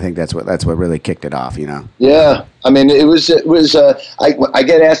respect. I think that's what really kicked it off, Yeah, I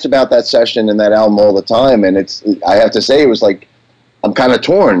get asked about that session and that album all the time, and I have to say it was I'm kind of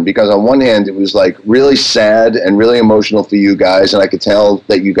torn because on one hand it was really sad and really emotional for you guys, and I could tell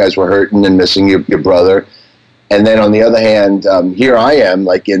that you guys were hurting and missing your brother. And then on the other hand, here I am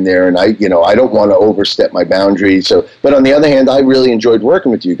in there, and I don't want to overstep my boundaries. So, but on the other hand, I really enjoyed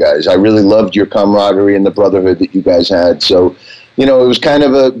working with you guys. I really loved your camaraderie and the brotherhood that you guys had. So, it was kind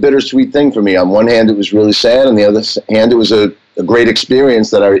of a bittersweet thing for me. On one hand, it was really sad. On the other hand, it was a great experience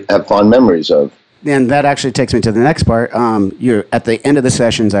that I have fond memories of. And that actually takes me to the next part. You're at the end of the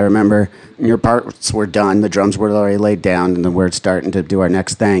sessions. I remember your parts were done. The drums were already laid down, and then we're starting to do our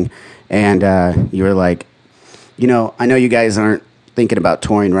next thing. And you were like, I know you guys aren't thinking about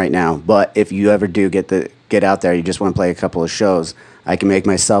touring right now, but if you ever do get out there, you just want to play a couple of shows, I can make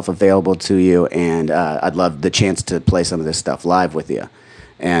myself available to you, and I'd love the chance to play some of this stuff live with you.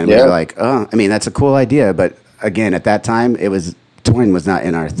 And we were like, oh, that's a cool idea, but again, at that time, touring was not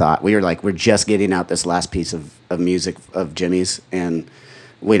in our thought. We were like, we're just getting out this last piece of music of Jimmy's, and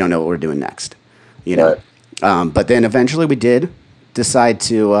we don't know what we're doing next, Right. But then eventually we did decide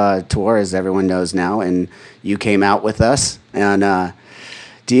to tour, as everyone knows now, and you came out with us. And I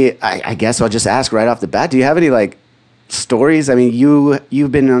guess I'll just ask right off the bat, do you have any stories?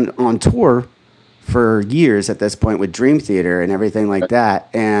 You've been on tour for years at this point with Dream Theater and everything like that,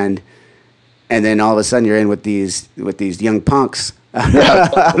 and then all of a sudden you're in with these young punks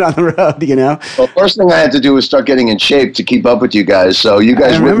out on the road, Well, first thing I had to do was start getting in shape to keep up with you guys. So you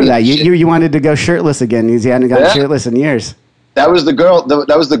guys, I remember that you wanted to go shirtless again. You hadn't gotten shirtless in years. That was the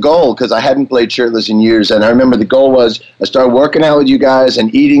goal, because I hadn't played shirtless in years. And I remember the goal was I started working out with you guys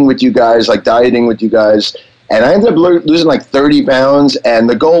and eating with you guys, dieting with you guys. And I ended up losing 30 pounds. And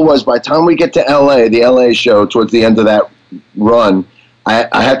the goal was by the time we get to LA, the LA show, towards the end of that run,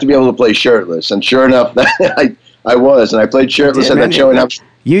 I had to be able to play shirtless. And sure enough, I was. And I played shirtless at that show. And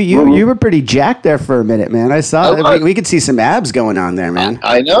you were pretty jacked there for a minute, man. I saw it. We could see some abs going on there, man.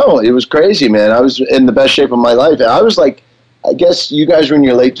 I know. It was crazy, man. I was in the best shape of my life. I was I guess you guys were in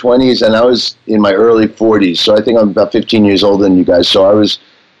your late 20s, and I was in my early 40s. So I think I'm about 15 years older than you guys. So I was,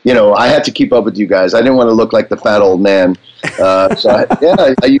 I had to keep up with you guys. I didn't want to look like the fat old man.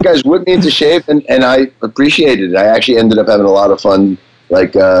 You guys whipped me into shape, and I appreciated it. I actually ended up having a lot of fun,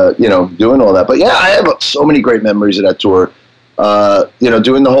 doing all that. But yeah, I have so many great memories of that tour.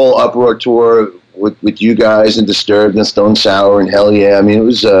 Doing the whole Uproar tour with you guys and Disturbed and Stone Sour and Hell Yeah. It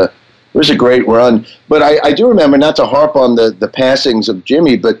was It was a great run. But I do remember, not to harp on the passings of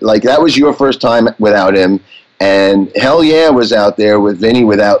Jimmy, but like that was your first time without him. And Hell Yeah was out there with Vinny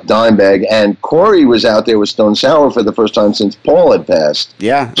without Dimebag, and Corey was out there with Stone Sour for the first time since Paul had passed.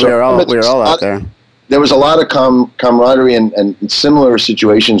 Yeah, So we were all out there. There was a lot of camaraderie and similar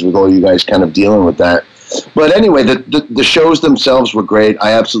situations with all you guys kind of dealing with that. But anyway, the shows themselves were great.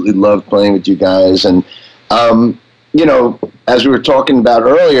 I absolutely loved playing with you guys. And, you know, as we were talking about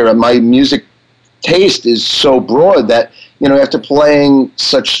earlier, my music taste is so broad that, you know, after playing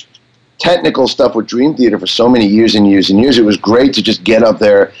such technical stuff with Dream Theater for so many years and years and years, it was great to just get up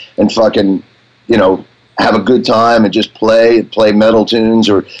there and fucking, you know, have a good time and just play metal tunes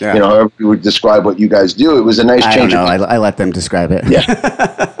or, you know, however you would describe what you guys do. It was a nice change. I let them describe it.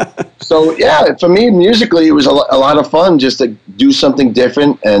 Yeah. So, yeah, for me, musically, it was a lot of fun just to do something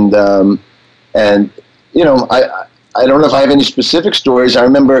different. And you know, I don't know if I have any specific stories. I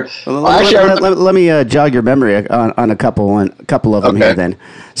remember. Let me jog your memory on a couple of them here. Then,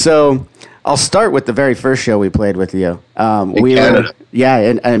 so I'll start with the very first show we played with you. We Canada.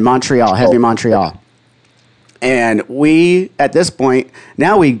 were in Montreal, Heavy Montreal, and we at this point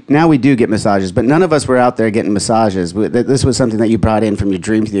now we do get massages, but none of us were out there getting massages. This was something that you brought in from your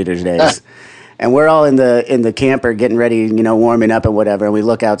Dream Theater days. And we're all in the camper getting ready, you know, warming up and whatever. And we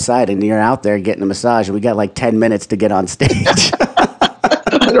look outside, and you're out there getting a massage. And we got like 10 minutes to get on stage.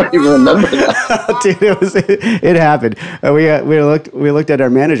 I don't even remember that. Dude, it happened. We looked at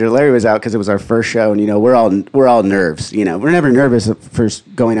our manager. Larry was out because it was our first show, and you know we're all nerves. You know, we're never nervous for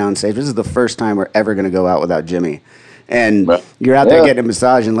going out on stage. This is the first time we're ever going to go out without Jimmy. And you're out there getting a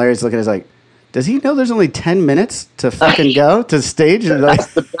massage, and Larry's looking at us like, does he know there's only 10 minutes to fucking go to the stage?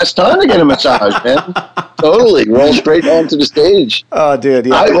 That's the best time to get a massage, man. Totally. Roll straight onto the stage. Oh, dude.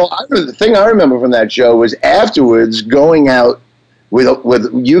 Yeah. The thing I remember from that show was afterwards going out with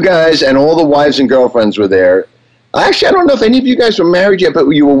you guys, and all the wives and girlfriends were there. Actually, I don't know if any of you guys were married yet, but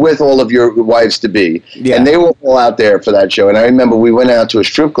you were with all of your wives-to-be. Yeah. And they were all out there for that show. And I remember we went out to a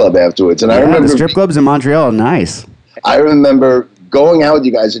strip club afterwards. And I remember the strip clubs in Montreal are nice. I remember going out with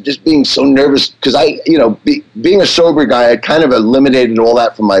you guys and just being so nervous because being a sober guy, I kind of eliminated all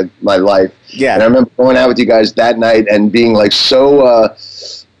that from my life. Yeah. And I remember going out with you guys that night and being like so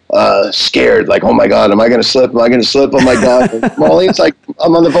scared, like, oh my God, am I going to slip? Oh my God. Marlene's like,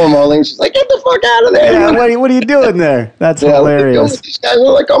 I'm on the phone, Marlene. She's like, get the fuck out of there. Yeah, what are you doing there? That's hilarious. These guys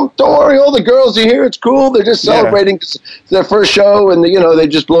are like, don't worry, all the girls are here. It's cool. They're just celebrating it's their first show, and they're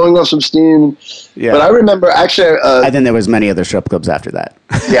just blowing off some steam. Yeah. But I remember actually. And then there was many other strip clubs after that.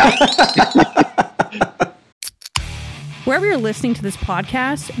 Yeah. Wherever you're listening to this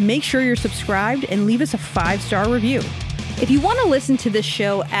podcast, make sure you're subscribed and leave us a 5-star review. If you want to listen to this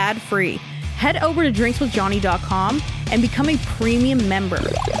show ad-free, head over to drinkswithjohnny.com and become a premium member.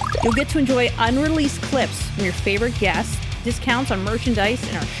 You'll get to enjoy unreleased clips from your favorite guests, discounts on merchandise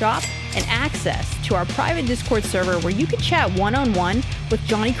in our shop, and access to our private Discord server where you can chat one-on-one with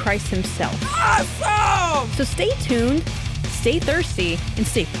Johnny Christ himself. Awesome! So stay tuned, stay thirsty, and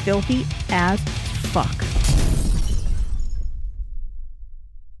stay filthy as fuck.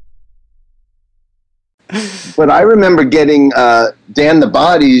 But I remember getting Dan the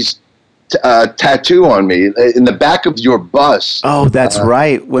Body's tattoo on me in the back of your bus. Oh, that's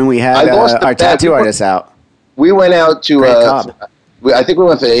right. When we had our tattoo artist out. We went out to, I think we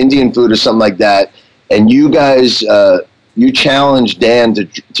went for Indian food or something like that. And you guys, you challenged Dan to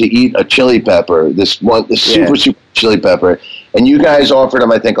eat a chili pepper, this super chili pepper. And you guys offered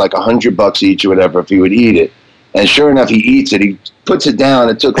him, I think, like $100 each or whatever if he would eat it. And sure enough, he eats it. He puts it down.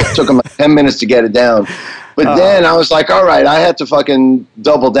 It took him like 10 minutes to get it down. But then I was like, all right, I had to fucking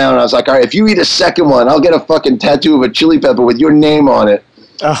double down. I was like, all right, if you eat a second one, I'll get a fucking tattoo of a chili pepper with your name on it.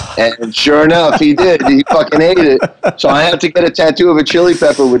 And sure enough, he did. He fucking ate it. So I had to get a tattoo of a chili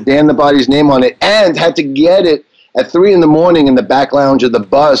pepper with Dan the Body's name on it, and had to get it at 3 a.m. in the back lounge of the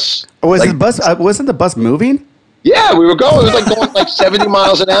bus. Wasn't the bus moving? Yeah, we were going. It was like going like 70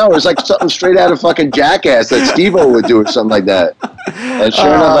 miles an hour. It was like something straight out of fucking Jackass that Steve-O would do or something like that. And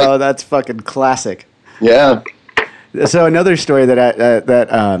sure enough, that's fucking classic. Yeah. So another story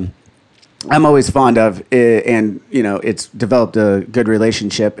that I'm always fond of, and it's developed a good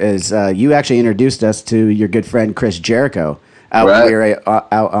relationship, is you actually introduced us to your good friend Chris Jericho when we were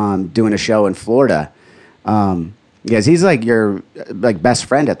out doing a show in Florida. Because he's like your best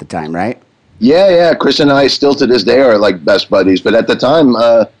friend at the time, right? Yeah. Chris and I still to this day are like best buddies. But at the time,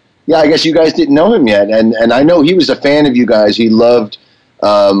 I guess you guys didn't know him yet. And I know he was a fan of you guys. He loved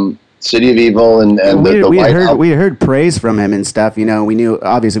City of Evil and we heard praise from him and stuff. We knew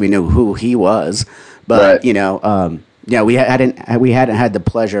who he was, but Yeah, we hadn't had the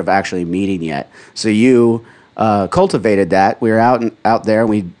pleasure of actually meeting yet. So you cultivated that. We were out there, and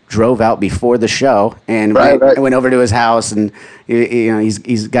we drove out before the show, and I went over to his house, and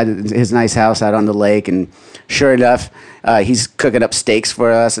he's got his nice house out on the lake, and sure enough, he's cooking up steaks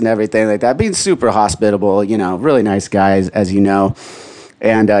for us and everything like that. Being super hospitable, really nice guy, as you know.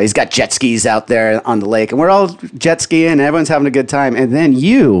 And he's got jet skis out there on the lake, and we're all jet skiing, and everyone's having a good time. And then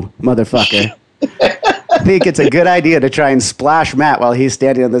you, motherfucker, think it's a good idea to try and splash Matt while he's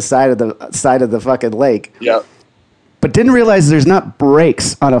standing on the side of the fucking lake. Yeah. But didn't realize there's not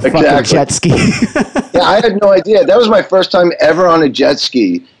brakes on a fucking jet ski. Yeah, I had no idea. That was my first time ever on a jet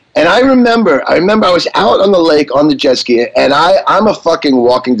ski. And I remember I was out on the lake on the jet ski, and I'm a fucking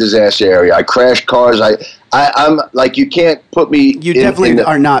walking disaster area. I crash cars. I'm like, you can't put me. You definitely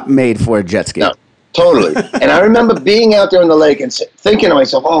are not made for a jet ski. No, totally. And I remember being out there on the lake and thinking to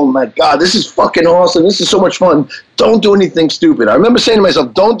myself, oh my God, this is fucking awesome. This is so much fun. Don't do anything stupid. I remember saying to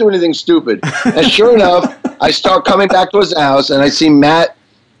myself, don't do anything stupid. And sure enough, I start coming back towards the house, and I see Matt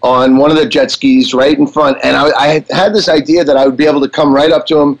on one of the jet skis right in front. And I had this idea that I would be able to come right up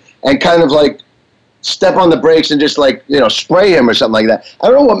to him and kind of like step on the brakes and just like, spray him or something like that. I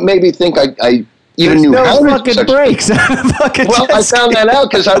don't know what made me think I even knew how to fucking brakes. Well, I found that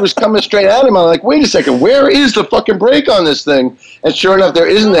out because I was coming straight at him. I'm like, wait a second, where is the fucking brake on this thing? And sure enough, there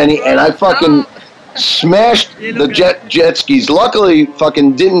isn't any. And I fucking smashed the jet skis. Luckily,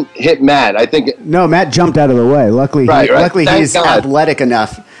 fucking didn't hit Matt. I think. No, Matt jumped out of the way. Luckily, he's athletic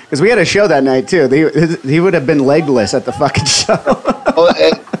enough. Because we had a show that night, too. He would have been legless at the fucking show. Well,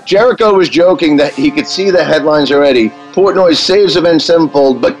 Jericho was joking that he could see the headlines already. Portnoy saves Avenged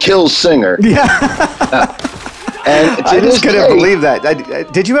Sevenfold, but kills Singer. Yeah. And I just couldn't believe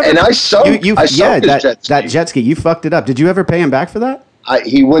that. Did you ever? And I soaked that jet ski. You fucked it up. Did you ever pay him back for that?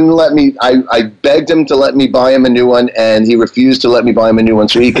 He wouldn't let me. I begged him to let me buy him a new one, and he refused to let me buy him a new one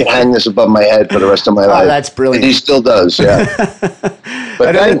so he could hang this above my head for the rest of my life. Oh, that's brilliant. And he still does, yeah.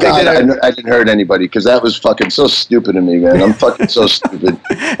 But thank God I didn't hurt anybody, because that was fucking so stupid of me, man. I'm fucking so stupid.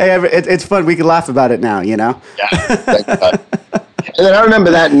 Hey, it's fun. We can laugh about it now, Yeah, thank God. And then I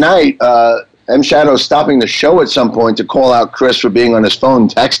remember that night, M. Shadow stopping the show at some point to call out Chris for being on his phone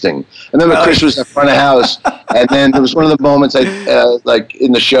texting. I remember Chris was in front of house, and then there was one of the moments like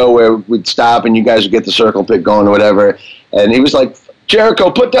in the show where we'd stop and you guys would get the circle pit going or whatever, and he was like,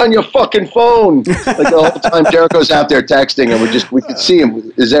 Jericho, put down your fucking phone. Like the whole time Jericho's out there texting, and we could see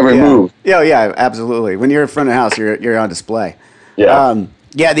him, his every move. Yeah, absolutely. When you're in front of house, you're on display. Yeah.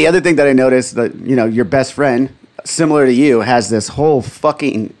 The other thing that I noticed, that your best friend, similar to you, has this whole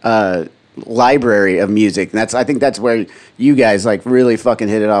fucking library of music. And I think that's where you guys like really fucking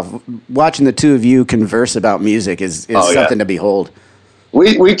hit it off. Watching the two of you converse about music is something to behold.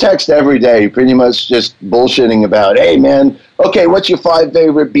 We text every day, pretty much just bullshitting about, hey man, okay, what's your 5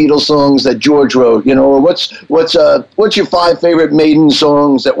 favorite Beatles songs that George wrote? Or what's your 5 favorite Maiden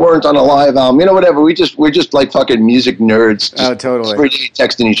songs that weren't on a live album? Whatever. We're just like fucking music nerds. Oh, totally. Every day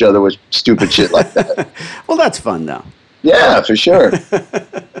texting each other with stupid shit like that. Well, that's fun though. Yeah, for sure.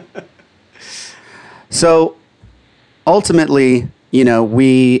 So ultimately,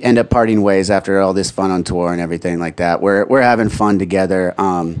 we end up parting ways after all this fun on tour and everything like that. We're having fun together.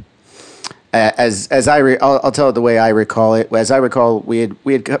 I'll tell it the way I recall it. As I recall, we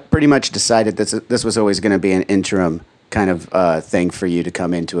had pretty much decided this was always going to be an interim kind of thing for you to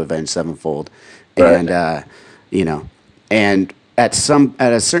come into Avenged Sevenfold, right. And at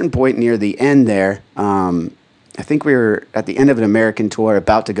a certain point near the end there, I think we were at the end of an American tour,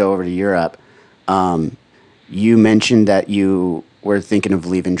 about to go over to Europe. You mentioned that you were thinking of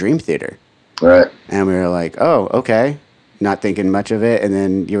leaving Dream Theater. Right. And we were like, oh, okay. Not thinking much of it. And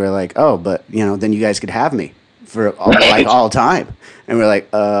then you were like, oh, but, then you guys could have me for all time. And we're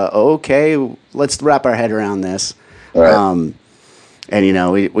like, okay, let's wrap our head around this. Right.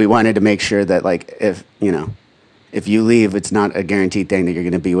 And, we wanted to make sure that, like, if you leave, it's not a guaranteed thing that you're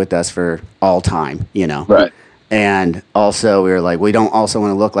going to be with us for all time, Right. And also, we were like, we don't also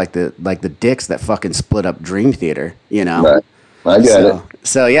want to look like the dicks that fucking split up Dream Theater, Right. I get it.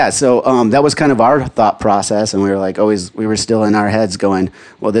 So that was kind of our thought process, and we were like, we were still in our heads going,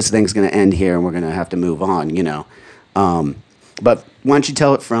 well, this thing's going to end here, and we're going to have to move on, But why don't you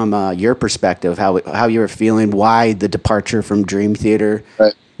tell it from your perspective, how you were feeling, why the departure from Dream Theater,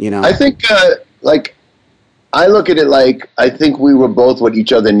 right. I think, I look at it like, I think we were both what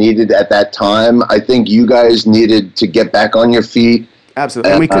each other needed at that time. I think you guys needed to get back on your feet.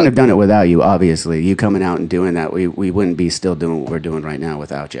 Absolutely. And we couldn't have done it without you, obviously. You coming out and doing that, we wouldn't be still doing what we're doing right now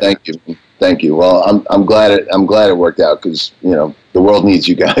without you. Thank you. Thank you. Well, I'm glad it worked out because the world needs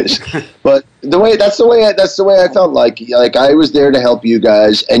you guys. But that's the way I felt like I was there to help you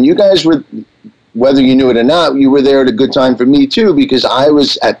guys, and you guys were, whether you knew it or not, you were there at a good time for me too, because I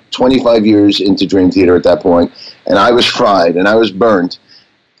was at 25 years into Dream Theater at that point, and I was fried and I was burnt,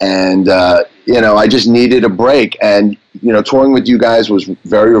 and I just needed a break, and touring with you guys was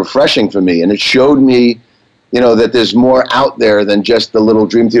very refreshing for me, and it showed me that there's more out there than just the little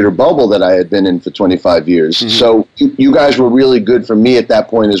Dream Theater bubble that I had been in for 25 years. Mm-hmm. So you guys were really good for me at that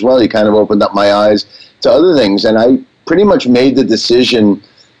point as well. You kind of opened up my eyes to other things. And I pretty much made the decision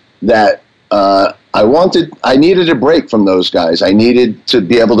that I needed a break from those guys. I needed to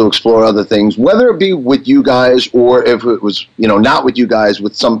be able to explore other things, whether it be with you guys or if it was, not with you guys,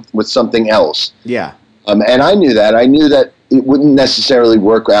 with something else. Yeah. And I knew that. I knew that it wouldn't necessarily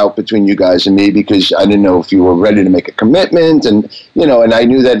work out between you guys and me because I didn't know if you were ready to make a commitment. And, and I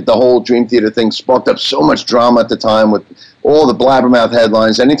knew that the whole Dream Theater thing sparked up so much drama at the time with all the blabbermouth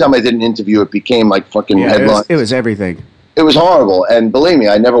headlines. Anytime I did an interview, it became like fucking headlines. It was everything. It was horrible. And believe me,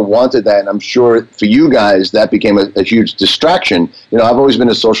 I never wanted that. And I'm sure for you guys, that became a huge distraction. I've always been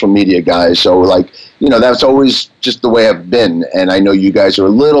a social media guy. So that's always just the way I've been. And I know you guys are a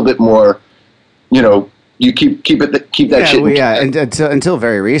little bit more, you keep that shit. Yeah, and until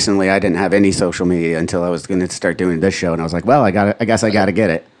very recently, I didn't have any social media until I was going to start doing this show, and I was like, well, I guess I got to get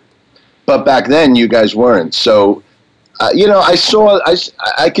it. But back then, you guys weren't. So,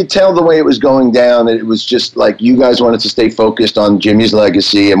 I could tell the way it was going down. That it was just like you guys wanted to stay focused on Jimmy's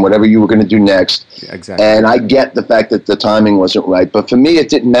legacy and whatever you were going to do next. Yeah, exactly. And I get the fact that the timing wasn't right, but for me, it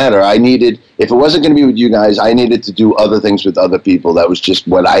didn't matter. If it wasn't going to be with you guys, I needed to do other things with other people. That was just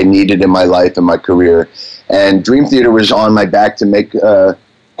what I needed in my life and my career. And Dream Theater was on my back to make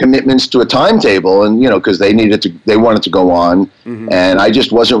commitments to a timetable, and because they wanted to go on, mm-hmm. and I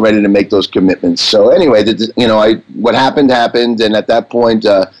just wasn't ready to make those commitments. So anyway, what happened, and at that point,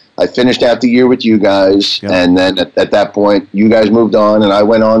 I finished out the year with you guys, yep. And then at that point, you guys moved on, and I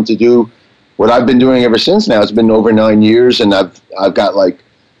went on to do what I've been doing ever since. Now it's been over 9 years, and I've got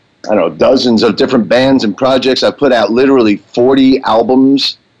dozens of different bands and projects. I've put out literally 40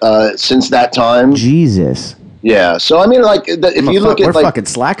 albums since that time. Jesus. Yeah. So I mean, we're fucking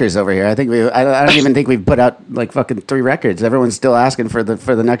slackers over here. I think I don't even think we've put out like fucking 3 records. Everyone's still asking for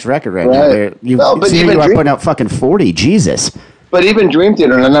the next record right now. You are putting out fucking 40. Jesus. But even Dream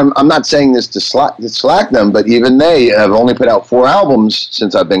Theater, and I'm not saying this to slack them, but even they have only put out 4 albums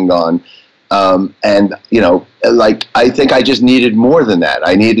since I've been gone. And I think I just needed more than that.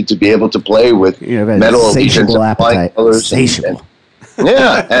 I needed to be able to play with Metal Allegiance and Flying Colors.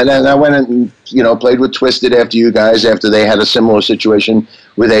 Yeah, and then I went and played with Twisted after you guys, after they had a similar situation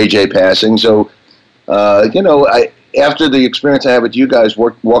with AJ passing. So, after the experience I had with you guys,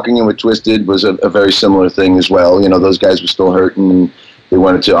 walking in with Twisted was a very similar thing as well. Those guys were still hurting, and they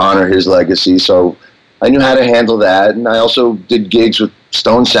wanted to honor his legacy. So I knew how to handle that, and I also did gigs with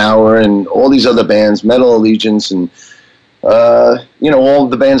Stone Sour and all these other bands, Metal Allegiance, and all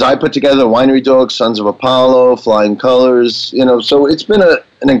the bands I put together, Winery Dogs, Sons of Apollo, Flying Colors, so it's been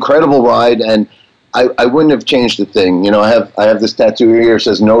an incredible ride, and I wouldn't have changed a thing. I have this tattoo here that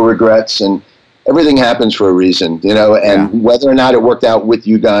says no regrets, and everything happens for a reason, and whether or not it worked out with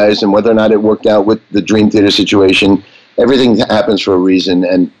you guys and whether or not it worked out with the Dream Theater situation, everything happens for a reason,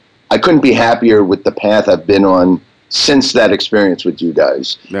 and I couldn't be happier with the path I've been on since that experience with you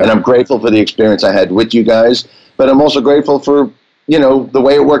guys. Yeah. And I'm grateful for the experience I had with you guys. But I'm also grateful for, the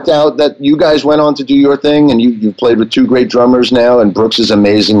way it worked out, that you guys went on to do your thing, and you've played with 2 great drummers now, and Brooks is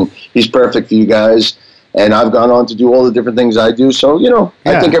amazing. He's perfect for you guys. And I've gone on to do all the different things I do. So,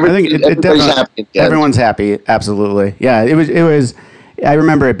 I think everybody's happy. Everyone's happy. Absolutely. Yeah, it was. I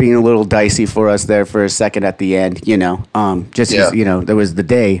remember it being a little dicey for us there for a second at the end, there was the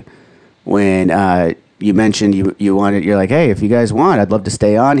day when you mentioned you're like, hey, if you guys want, I'd love to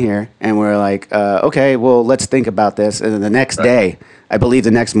stay on here. And we're like, okay, well, let's think about this. And then the next day, I believe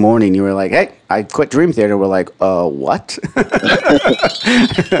the next morning, you were like, hey, I quit Dream Theater. We're like, what? But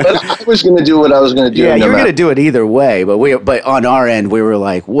I was going to do what I was going to do. Yeah, you were going to do it either way. But on our end, we were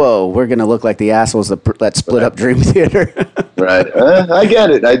like, whoa, we're going to look like the assholes that split up Dream Theater. Right. I get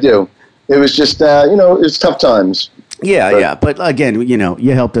it. I do. It was just, it was tough times. Yeah. But again,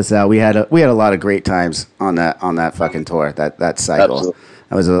 you helped us out. We had a lot of great times on that fucking tour. That cycle.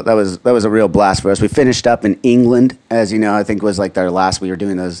 Absolutely. That was a real blast for us. We finished up in England, as you know. I think it was like our last. We were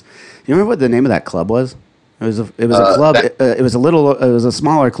doing those. You remember what the name of that club was? It was a club. It was a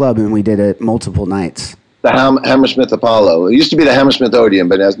smaller club, and we did it multiple nights. The Hammersmith Apollo. It used to be the Hammersmith Odeon,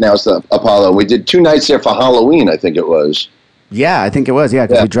 but now it's the Apollo. We did 2 nights there for Halloween, I think it was. Yeah, I think it was. Yeah,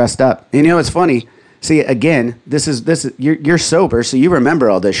 because we dressed up. You know, it's funny. See, again, this is you're sober, so you remember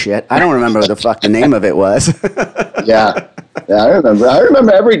all this shit. I don't remember what the fuck the name of it was. Yeah, I remember. I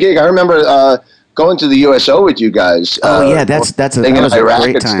remember every gig. I remember going to the USO with you guys. That was a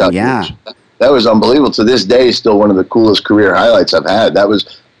great time. Stuff. Yeah, that was unbelievable. To this day, still one of the coolest career highlights I've had. That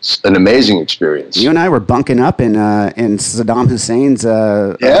was an amazing experience. You and I were bunking up in Saddam Hussein's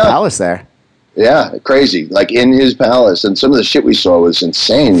palace there. Yeah, crazy. Like in his palace, and some of the shit we saw was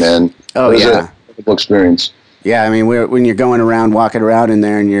insane, man. Oh, yeah. A wonderful experience. Yeah, I mean, when you're going around, walking around in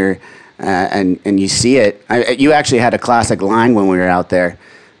there, and you're and you see it. You actually had a classic line when we were out there,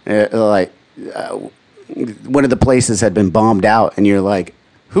 one of the places had been bombed out, and you're like,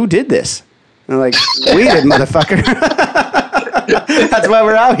 "Who did this?" And I'm like, "We did, motherfucker." That's why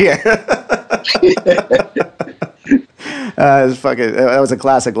we're out here. That was a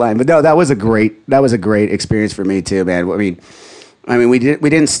classic line, but no, that was a great experience for me too, man. I mean, we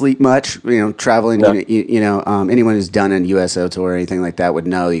didn't sleep much, traveling. Yeah. Anyone who's done a USO tour or anything like that would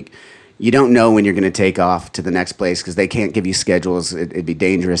know you don't know when you're going to take off to the next place because they can't give you schedules. It'd be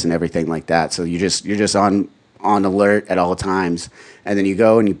dangerous and everything like that. So you're just on alert at all times, and then you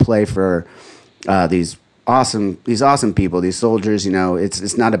go and you play for these awesome people, these soldiers.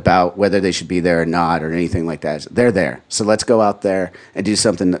 It's not about whether they should be there or not or anything like that. They're there, so let's go out there and do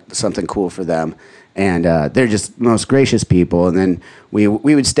something cool for them. And they're just most gracious people. And then we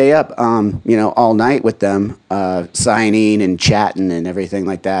would stay up, all night with them, signing and chatting and everything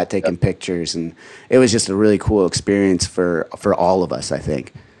like that, taking pictures. And it was just a really cool experience for all of us, I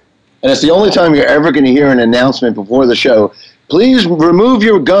think. And it's the only time you're ever going to hear an announcement before the show. Please remove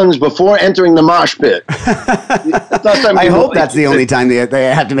your guns before entering the mosh pit. I hope that's the only time they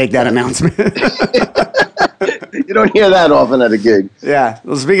have to make that announcement. You don't hear that often at a gig. Yeah.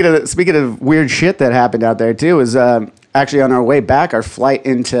 Well, speaking of weird shit that happened out there too, is actually on our way back, our flight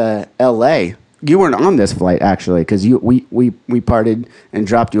into L.A. You weren't on this flight actually, because we parted and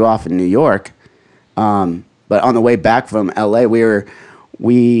dropped you off in New York. But on the way back from L.A.,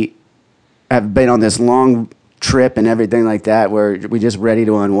 we have been on this long trip and everything like that where we're just ready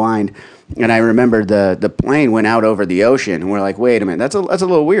to unwind. And I remember the plane went out over the ocean, and we're like, wait a minute, that's a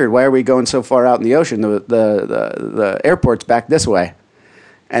little weird. Why are we going so far out in the ocean? The airport's back this way.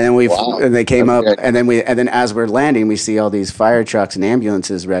 And then and they came up, and then as we're landing, we see all these fire trucks and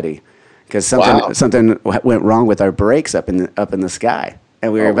ambulances ready because something went wrong with our brakes up in the sky.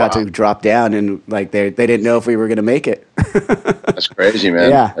 And we were about to drop down, and like they didn't know if we were going to make it. That's crazy, man.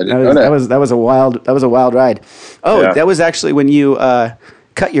 Yeah, that was a wild ride. Oh, yeah. That was actually when you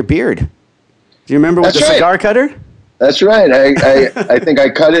cut your beard. Do you remember with the cigar cutter? That's right. I think I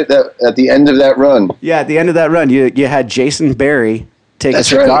cut it at the end of that run. Yeah, at the end of that run, you had Jason Barry take a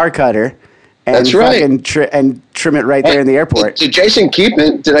cigar cutter. And trim it right there in the airport. Did Jason keep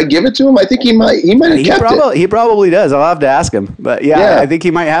it? Did I give it to him? I think he might have kept it. He probably does. I'll have to ask him. But yeah, I think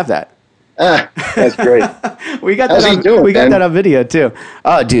he might have that. That's great. We got that on video too.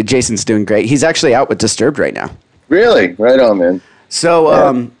 Oh, dude, Jason's doing great. He's actually out with Disturbed right now. Really? Right on, man.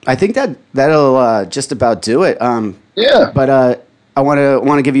 So I think that'll just about do it. Yeah. But I want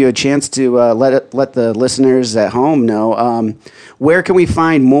to give you a chance to let the listeners at home know where can we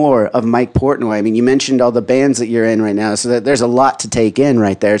find more of Mike Portnoy. I mean, you mentioned all the bands that you're in right now, so there's a lot to take in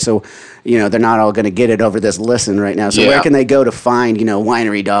right there. So they're not all going to get it over this listen right now. So where can they go to find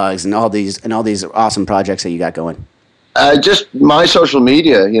Winery Dogs and all these awesome projects that you got going? Just my social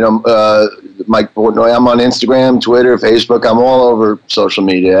media, Mike Portnoy. I'm on Instagram, Twitter, Facebook. I'm all over social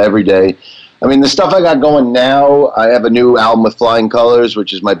media every day. I mean, the stuff I got going now, I have a new album with Flying Colors,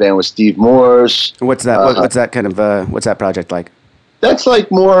 which is my band with Steve Morse. What's that? What's that project like? That's like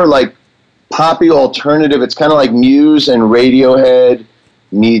more like poppy alternative. It's kind of like Muse and Radiohead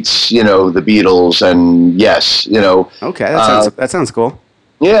meets, the Beatles and Yes, Okay, that sounds cool.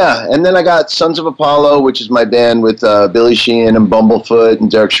 Yeah, and then I got Sons of Apollo, which is my band with Billy Sheehan and Bumblefoot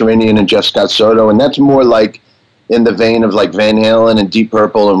and Derek Sherinian and Jeff Scott Soto, and that's more like in the vein of like Van Halen and Deep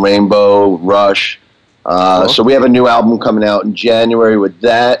Purple and Rainbow, Rush. Cool. So we have a new album coming out in January with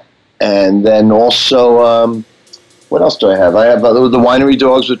that. And then also, what else do I have? I have the Winery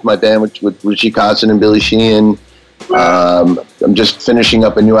Dogs with my band with Richie Kotzen and Billy Sheehan. I'm just finishing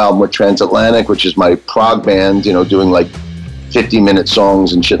up a new album with Transatlantic, which is my prog band, doing like 50-minute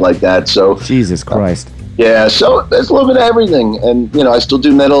songs and shit like that. So Jesus Christ. Yeah, so there's a little bit of everything. And, I still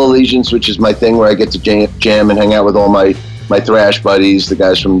do Metal Allegiance, which is my thing where I get to jam and hang out with all my thrash buddies, the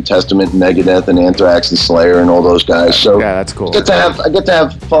guys from Testament and Megadeth and Anthrax and Slayer and all those guys. So yeah, that's cool. I get to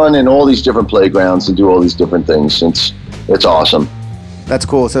have fun in all these different playgrounds and do all these different things. It's awesome. That's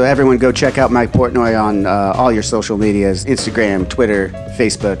cool. So everyone go check out Mike Portnoy on all your social medias, Instagram, Twitter,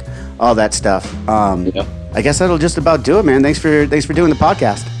 Facebook, all that stuff. I guess that'll just about do it, man. Thanks for doing the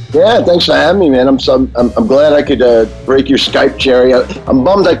podcast. Yeah, thanks for having me, man. I'm glad I could break your Skype cherry. I'm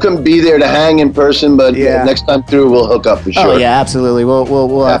bummed I couldn't be there to hang in person, but next time through we'll hook up for sure. Oh yeah, absolutely.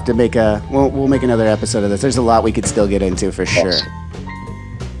 We'll have to make we'll make another episode of this. There's a lot we could still get into for sure.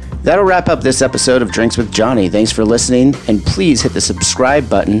 That'll wrap up this episode of Drinks with Johnny. Thanks for listening, and please hit the subscribe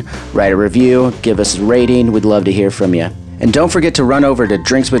button, write a review, give us a rating. We'd love to hear from you. And don't forget to run over to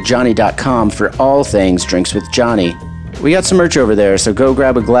drinkswithjohnny.com for all things Drinks with Johnny. We got some merch over there, so go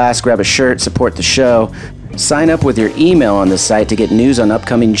grab a glass, grab a shirt, support the show. Sign up with your email on the site to get news on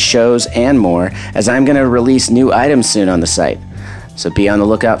upcoming shows and more, as I'm going to release new items soon on the site. So be on the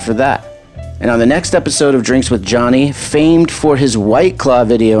lookout for that. And on the next episode of Drinks with Johnny, famed for his White Claw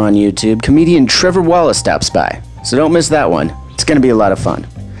video on YouTube, comedian Trevor Wallace stops by. So don't miss that one. It's going to be a lot of fun.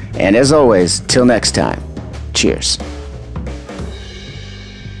 And as always, till next time, cheers.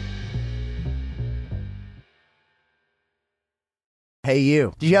 Hey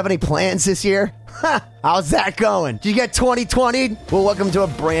you, do you have any plans this year? How's that going? Did you get 2020'd? Well, welcome to a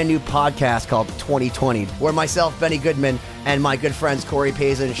brand new podcast called 2020'd, where myself, Benny Goodman, and my good friends Corey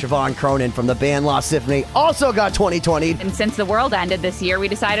Paisley and Siobhan Cronin from the band Lost Symphony also got 2020'd. And since the world ended this year, we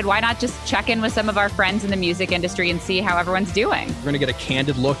decided why not just check in with some of our friends in the music industry and see how everyone's doing. We're going to get a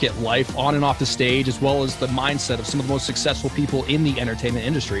candid look at life on and off the stage, as well as the mindset of some of the most successful people in the entertainment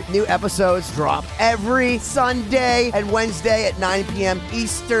industry. New episodes drop every Sunday and Wednesday at 9 p.m.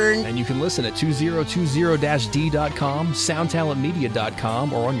 Eastern. And you can listen at 2020-d.com,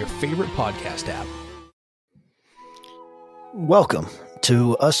 soundtalentmedia.com, or on your favorite podcast app. Welcome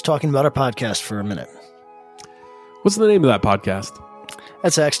to us talking about our podcast for a minute. What's the name of that podcast?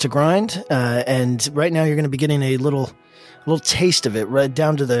 That's Axe to Grind, and right now you're going to be getting a little taste of it, right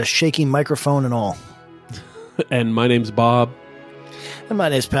down to the shaky microphone and all. And my name's Bob. And my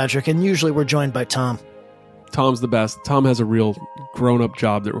name's Patrick, and usually we're joined by Tom. Tom's the best. Tom has a real grown-up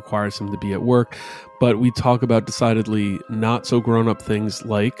job that requires him to be at work, but we talk about decidedly not so grown-up things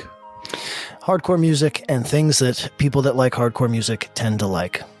like hardcore music and things that people that like hardcore music tend to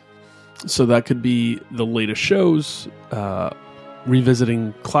like. So that could be the latest shows,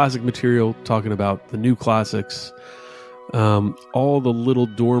 revisiting classic material, talking about the new classics, all the little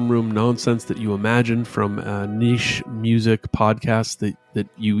dorm room nonsense that you imagine from niche music podcasts that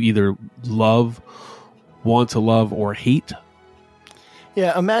you either love, want to love, or hate.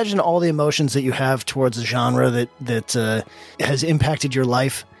 Yeah, imagine all the emotions that you have towards a genre that has impacted your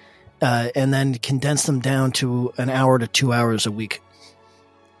life, and then condense them down to an hour to 2 hours a week.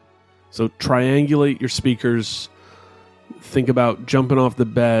 So triangulate your speakers, think about jumping off the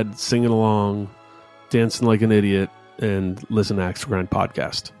bed, singing along, dancing like an idiot, and listen to Axe to Grind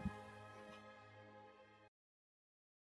podcast.